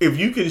 like, if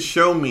you can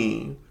show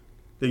me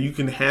that you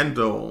can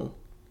handle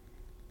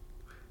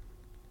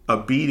a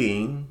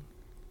beating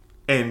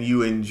and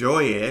you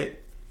enjoy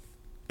it,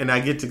 and I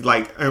get to,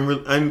 like,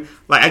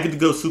 I get to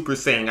go Super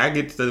Saiyan. I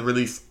get to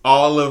release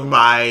all of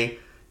my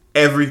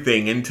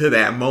everything into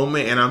that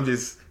moment, and I'm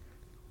just,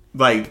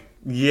 like,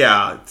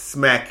 yeah,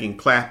 smacking,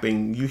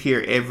 clapping. You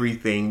hear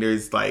everything.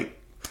 There's, like,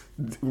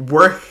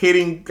 we're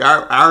hitting,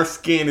 our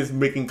skin is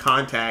making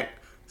contact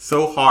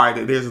so hard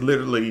that there's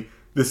literally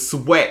the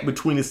sweat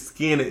between the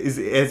skin as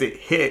it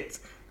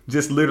hits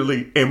just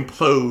literally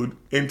implode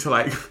into,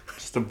 like,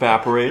 just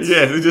evaporates.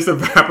 Yeah, it just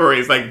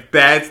evaporates. Like,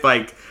 that's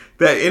like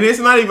that, and it's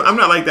not even, I'm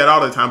not like that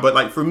all the time, but,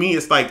 like, for me,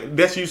 it's like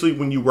that's usually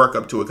when you work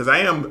up to it, because I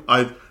am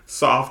a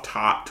soft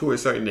top to a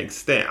certain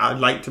extent. I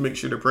like to make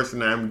sure the person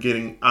that I'm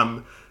getting,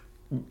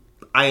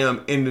 I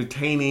am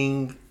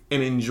entertaining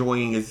and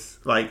enjoying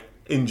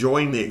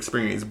the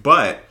experience,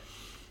 but,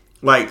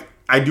 like,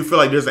 I do feel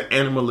like there's an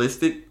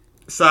animalistic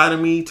side of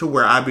me to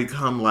where I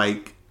become,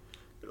 like,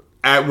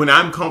 when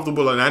I'm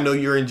comfortable and I know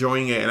you're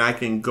enjoying it and I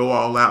can go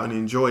all out and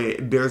enjoy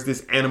it, there's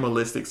this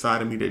animalistic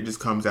side of me that just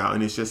comes out,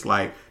 and it's just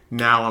like,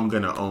 now I'm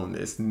going to own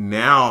this.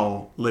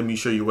 Now let me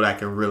show you what I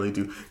can really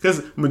do.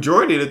 Because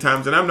majority of the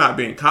times, and I'm not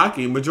being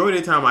cocky, majority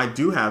of the time I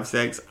do have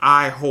sex,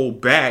 I hold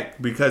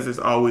back because it's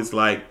always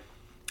like,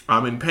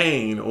 I'm in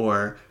pain,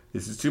 or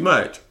this is too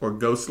much, or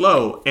go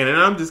slow. And then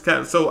I'm just kind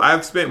of, so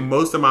I've spent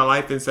most of my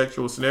life in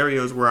sexual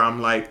scenarios where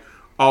I'm, like,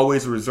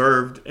 always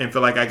reserved and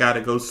feel like I got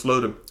to go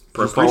slow to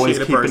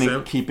appreciate a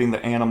person. Keeping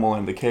the animal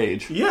in the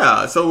cage.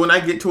 Yeah. So when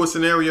I get to a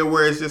scenario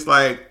where it's just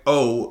like,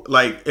 oh,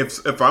 like,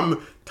 if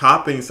I'm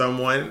topping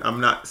someone,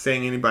 I'm not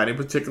saying anybody in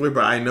particular,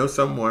 but I know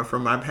someone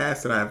from my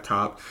past that I have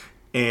topped,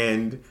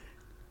 and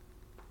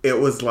it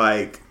was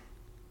like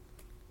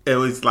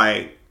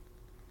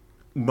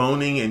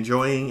moaning,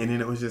 enjoying, and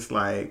then it was just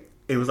like,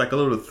 it was like a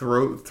little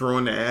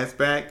throwing the ass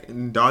back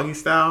in doggy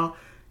style.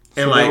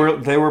 And, so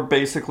like, they were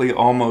basically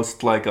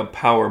almost like a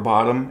power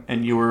bottom,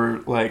 and you were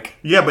like...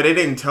 Yeah, but they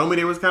didn't tell me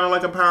they was kind of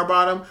like a power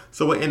bottom.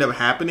 So what ended up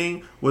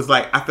happening was,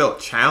 like, I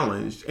felt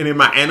challenged. And then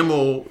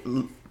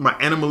my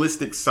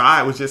animalistic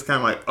side was just kind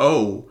of like,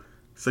 oh,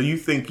 so you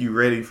think you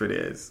ready for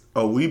this?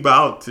 Oh, I'm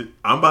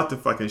about to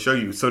fucking show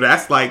you. So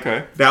that's like,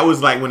 okay. That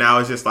was like when I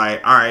was just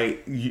like, all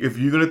right, if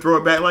you're going to throw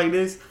it back like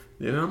this,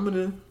 then I'm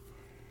going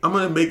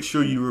to make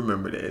sure you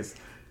remember this.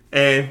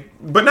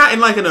 But not in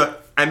like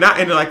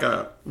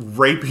a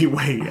rapey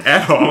way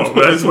at all.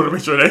 But I just want to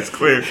make sure that's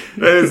clear.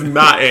 That is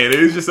not it. It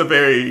is just a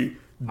very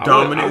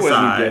dominant side.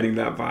 I wasn't getting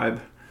that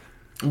vibe.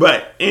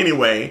 But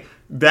anyway,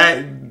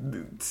 that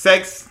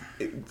sex.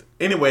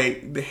 Anyway,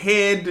 the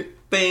head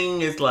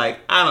thing is like,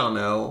 I don't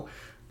know.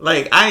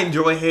 Like, I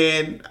enjoy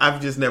head.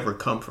 I've just never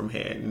come from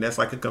head, and that's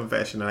like a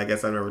confession that I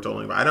guess I've never told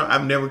anybody.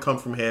 I've never come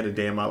from head a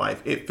day in my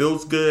life. It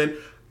feels good.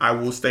 I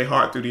will stay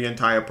hard through the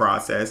entire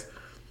process,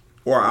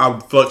 or I'll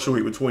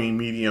fluctuate between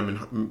medium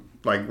and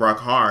like rock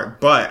hard.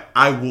 But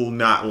I will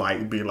not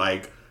like be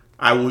like,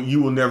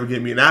 you will never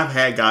get me. And I've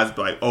had guys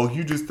be like, oh,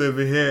 you just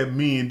never had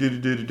me and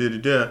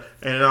da-da-da-da-da-da.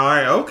 And all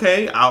right,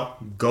 okay, I'll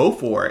go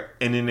for it.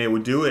 And then they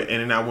would do it,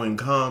 and then I wouldn't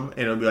come,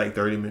 and it'll be like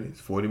 30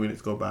 minutes, 40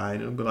 minutes go by,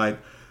 and it'll be like,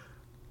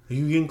 are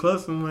you getting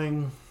close? I'm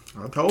like,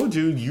 I told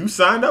you, you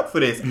signed up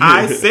for this.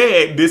 I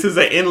said this is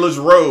an endless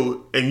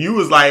road, and you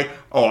was like,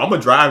 oh, I'm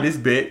gonna drive this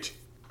bitch.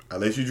 I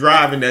let you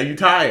drive and now you're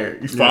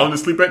tired. You're falling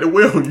asleep at the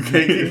wheel. You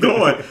can't keep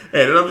going. And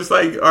then I'm just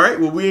like, all right,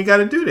 well, we ain't got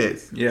to do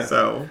this. Yeah.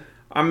 So,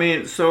 I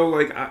mean, so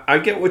like, I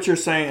get what you're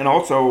saying. And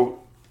also,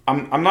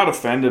 I'm not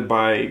offended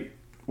by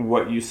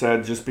what you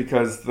said just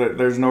because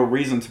there's no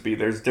reason to be.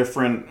 There's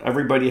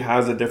everybody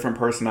has a different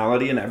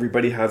personality and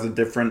everybody has a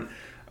different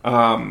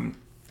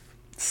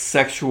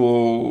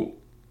sexual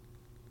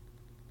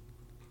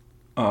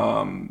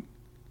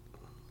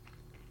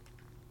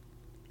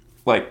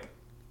like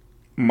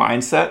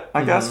mindset,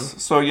 I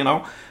guess. So,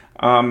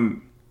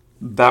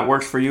 that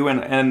works for you.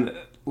 And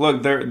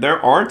look,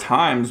 there are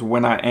times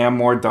when I am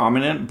more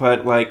dominant,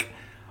 but like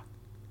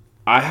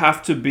I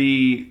have to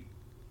be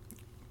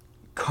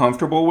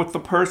comfortable with the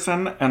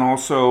person and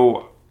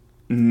also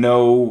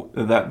know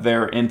that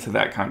they're into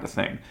that kind of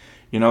thing.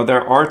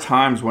 There are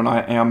times when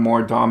I am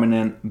more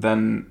dominant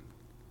than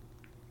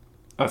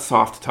a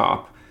soft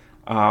top.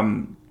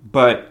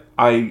 But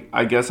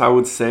I guess I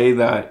would say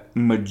that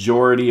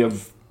majority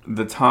of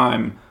the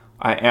time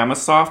I am a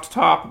soft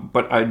top,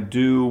 but I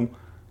do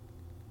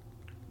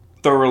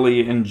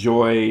thoroughly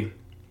enjoy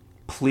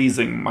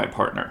pleasing my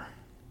partner.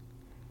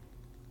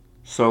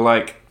 So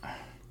like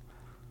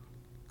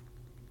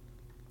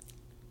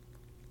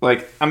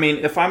I mean,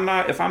 if I'm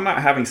not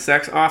having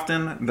sex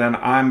often, then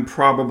I'm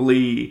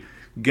probably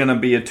gonna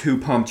be a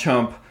 2-pump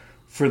chump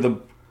for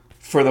the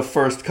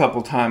first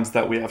couple times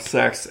that we have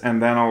sex, and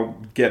then I'll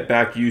get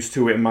back used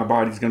to it, and my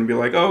body's gonna be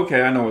like, oh,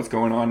 okay, I know what's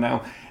going on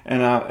now,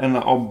 and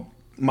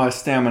my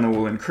stamina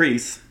will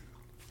increase,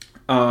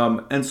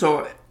 and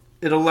so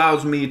it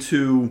allows me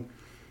to,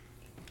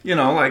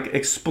 like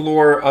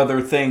explore other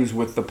things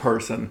with the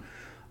person,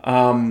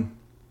 but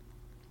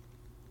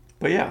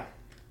yeah.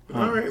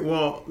 All right,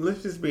 well,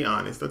 let's just be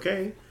honest,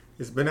 okay?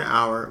 It's been an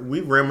hour.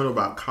 We've rambled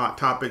about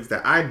topics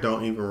that I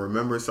don't even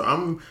remember, so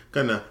I'm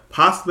going to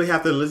possibly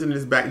have to listen to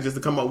this back just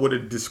to come up with a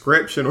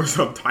description or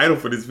some title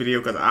for this video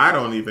because I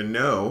don't even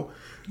know.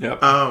 Yep.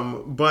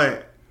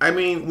 But, I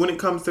mean, when it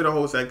comes to the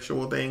whole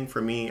sexual thing,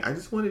 for me, I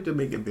just wanted to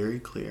make it very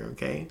clear,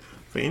 okay?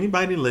 For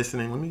anybody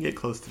listening, let me get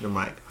close to the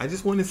mic. I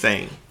just want to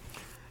say,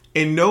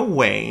 in no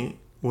way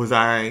was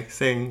I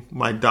saying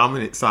my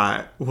dominant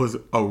side was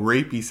a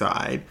rapey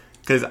side.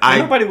 Because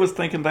nobody was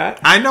thinking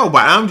that. I know,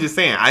 but I'm just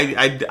saying,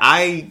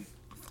 I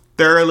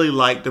thoroughly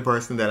like the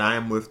person that I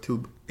am with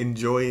to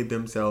enjoy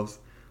themselves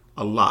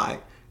a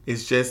lot.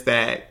 It's just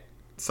that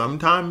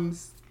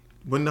sometimes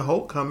when the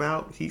Hulk come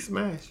out, he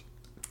smash.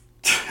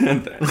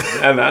 And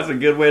that's a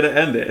good way to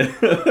end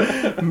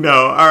it.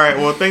 No, all right.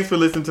 Well, thanks for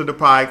listening to the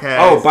podcast.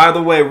 Oh, by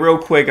the way, real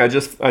quick, I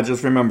just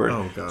remembered.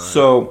 Oh God.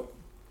 So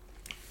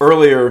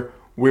earlier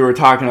we were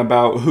talking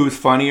about who's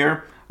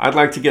funnier. I'd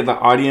like to get the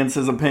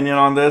audience's opinion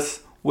on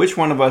this. Which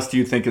one of us do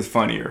you think is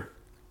funnier?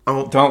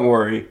 Oh. Don't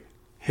worry.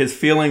 His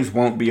feelings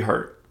won't be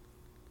hurt.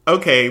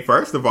 Okay,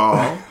 first of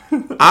all,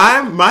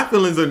 my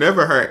feelings are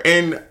never hurt.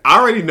 And I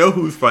already know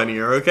who's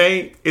funnier,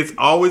 okay? It's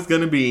always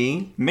going to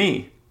be...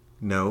 Me.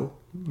 No,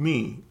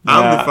 me.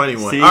 I'm the funny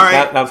one. See, all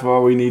right. That's why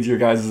we need your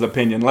guys'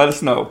 opinion. Let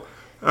us know.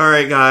 All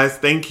right, guys.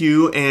 Thank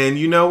you. And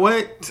you know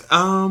what?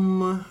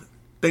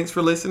 Thanks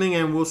for listening,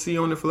 and we'll see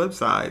you on the flip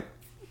side.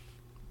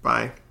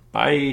 Bye. Bye.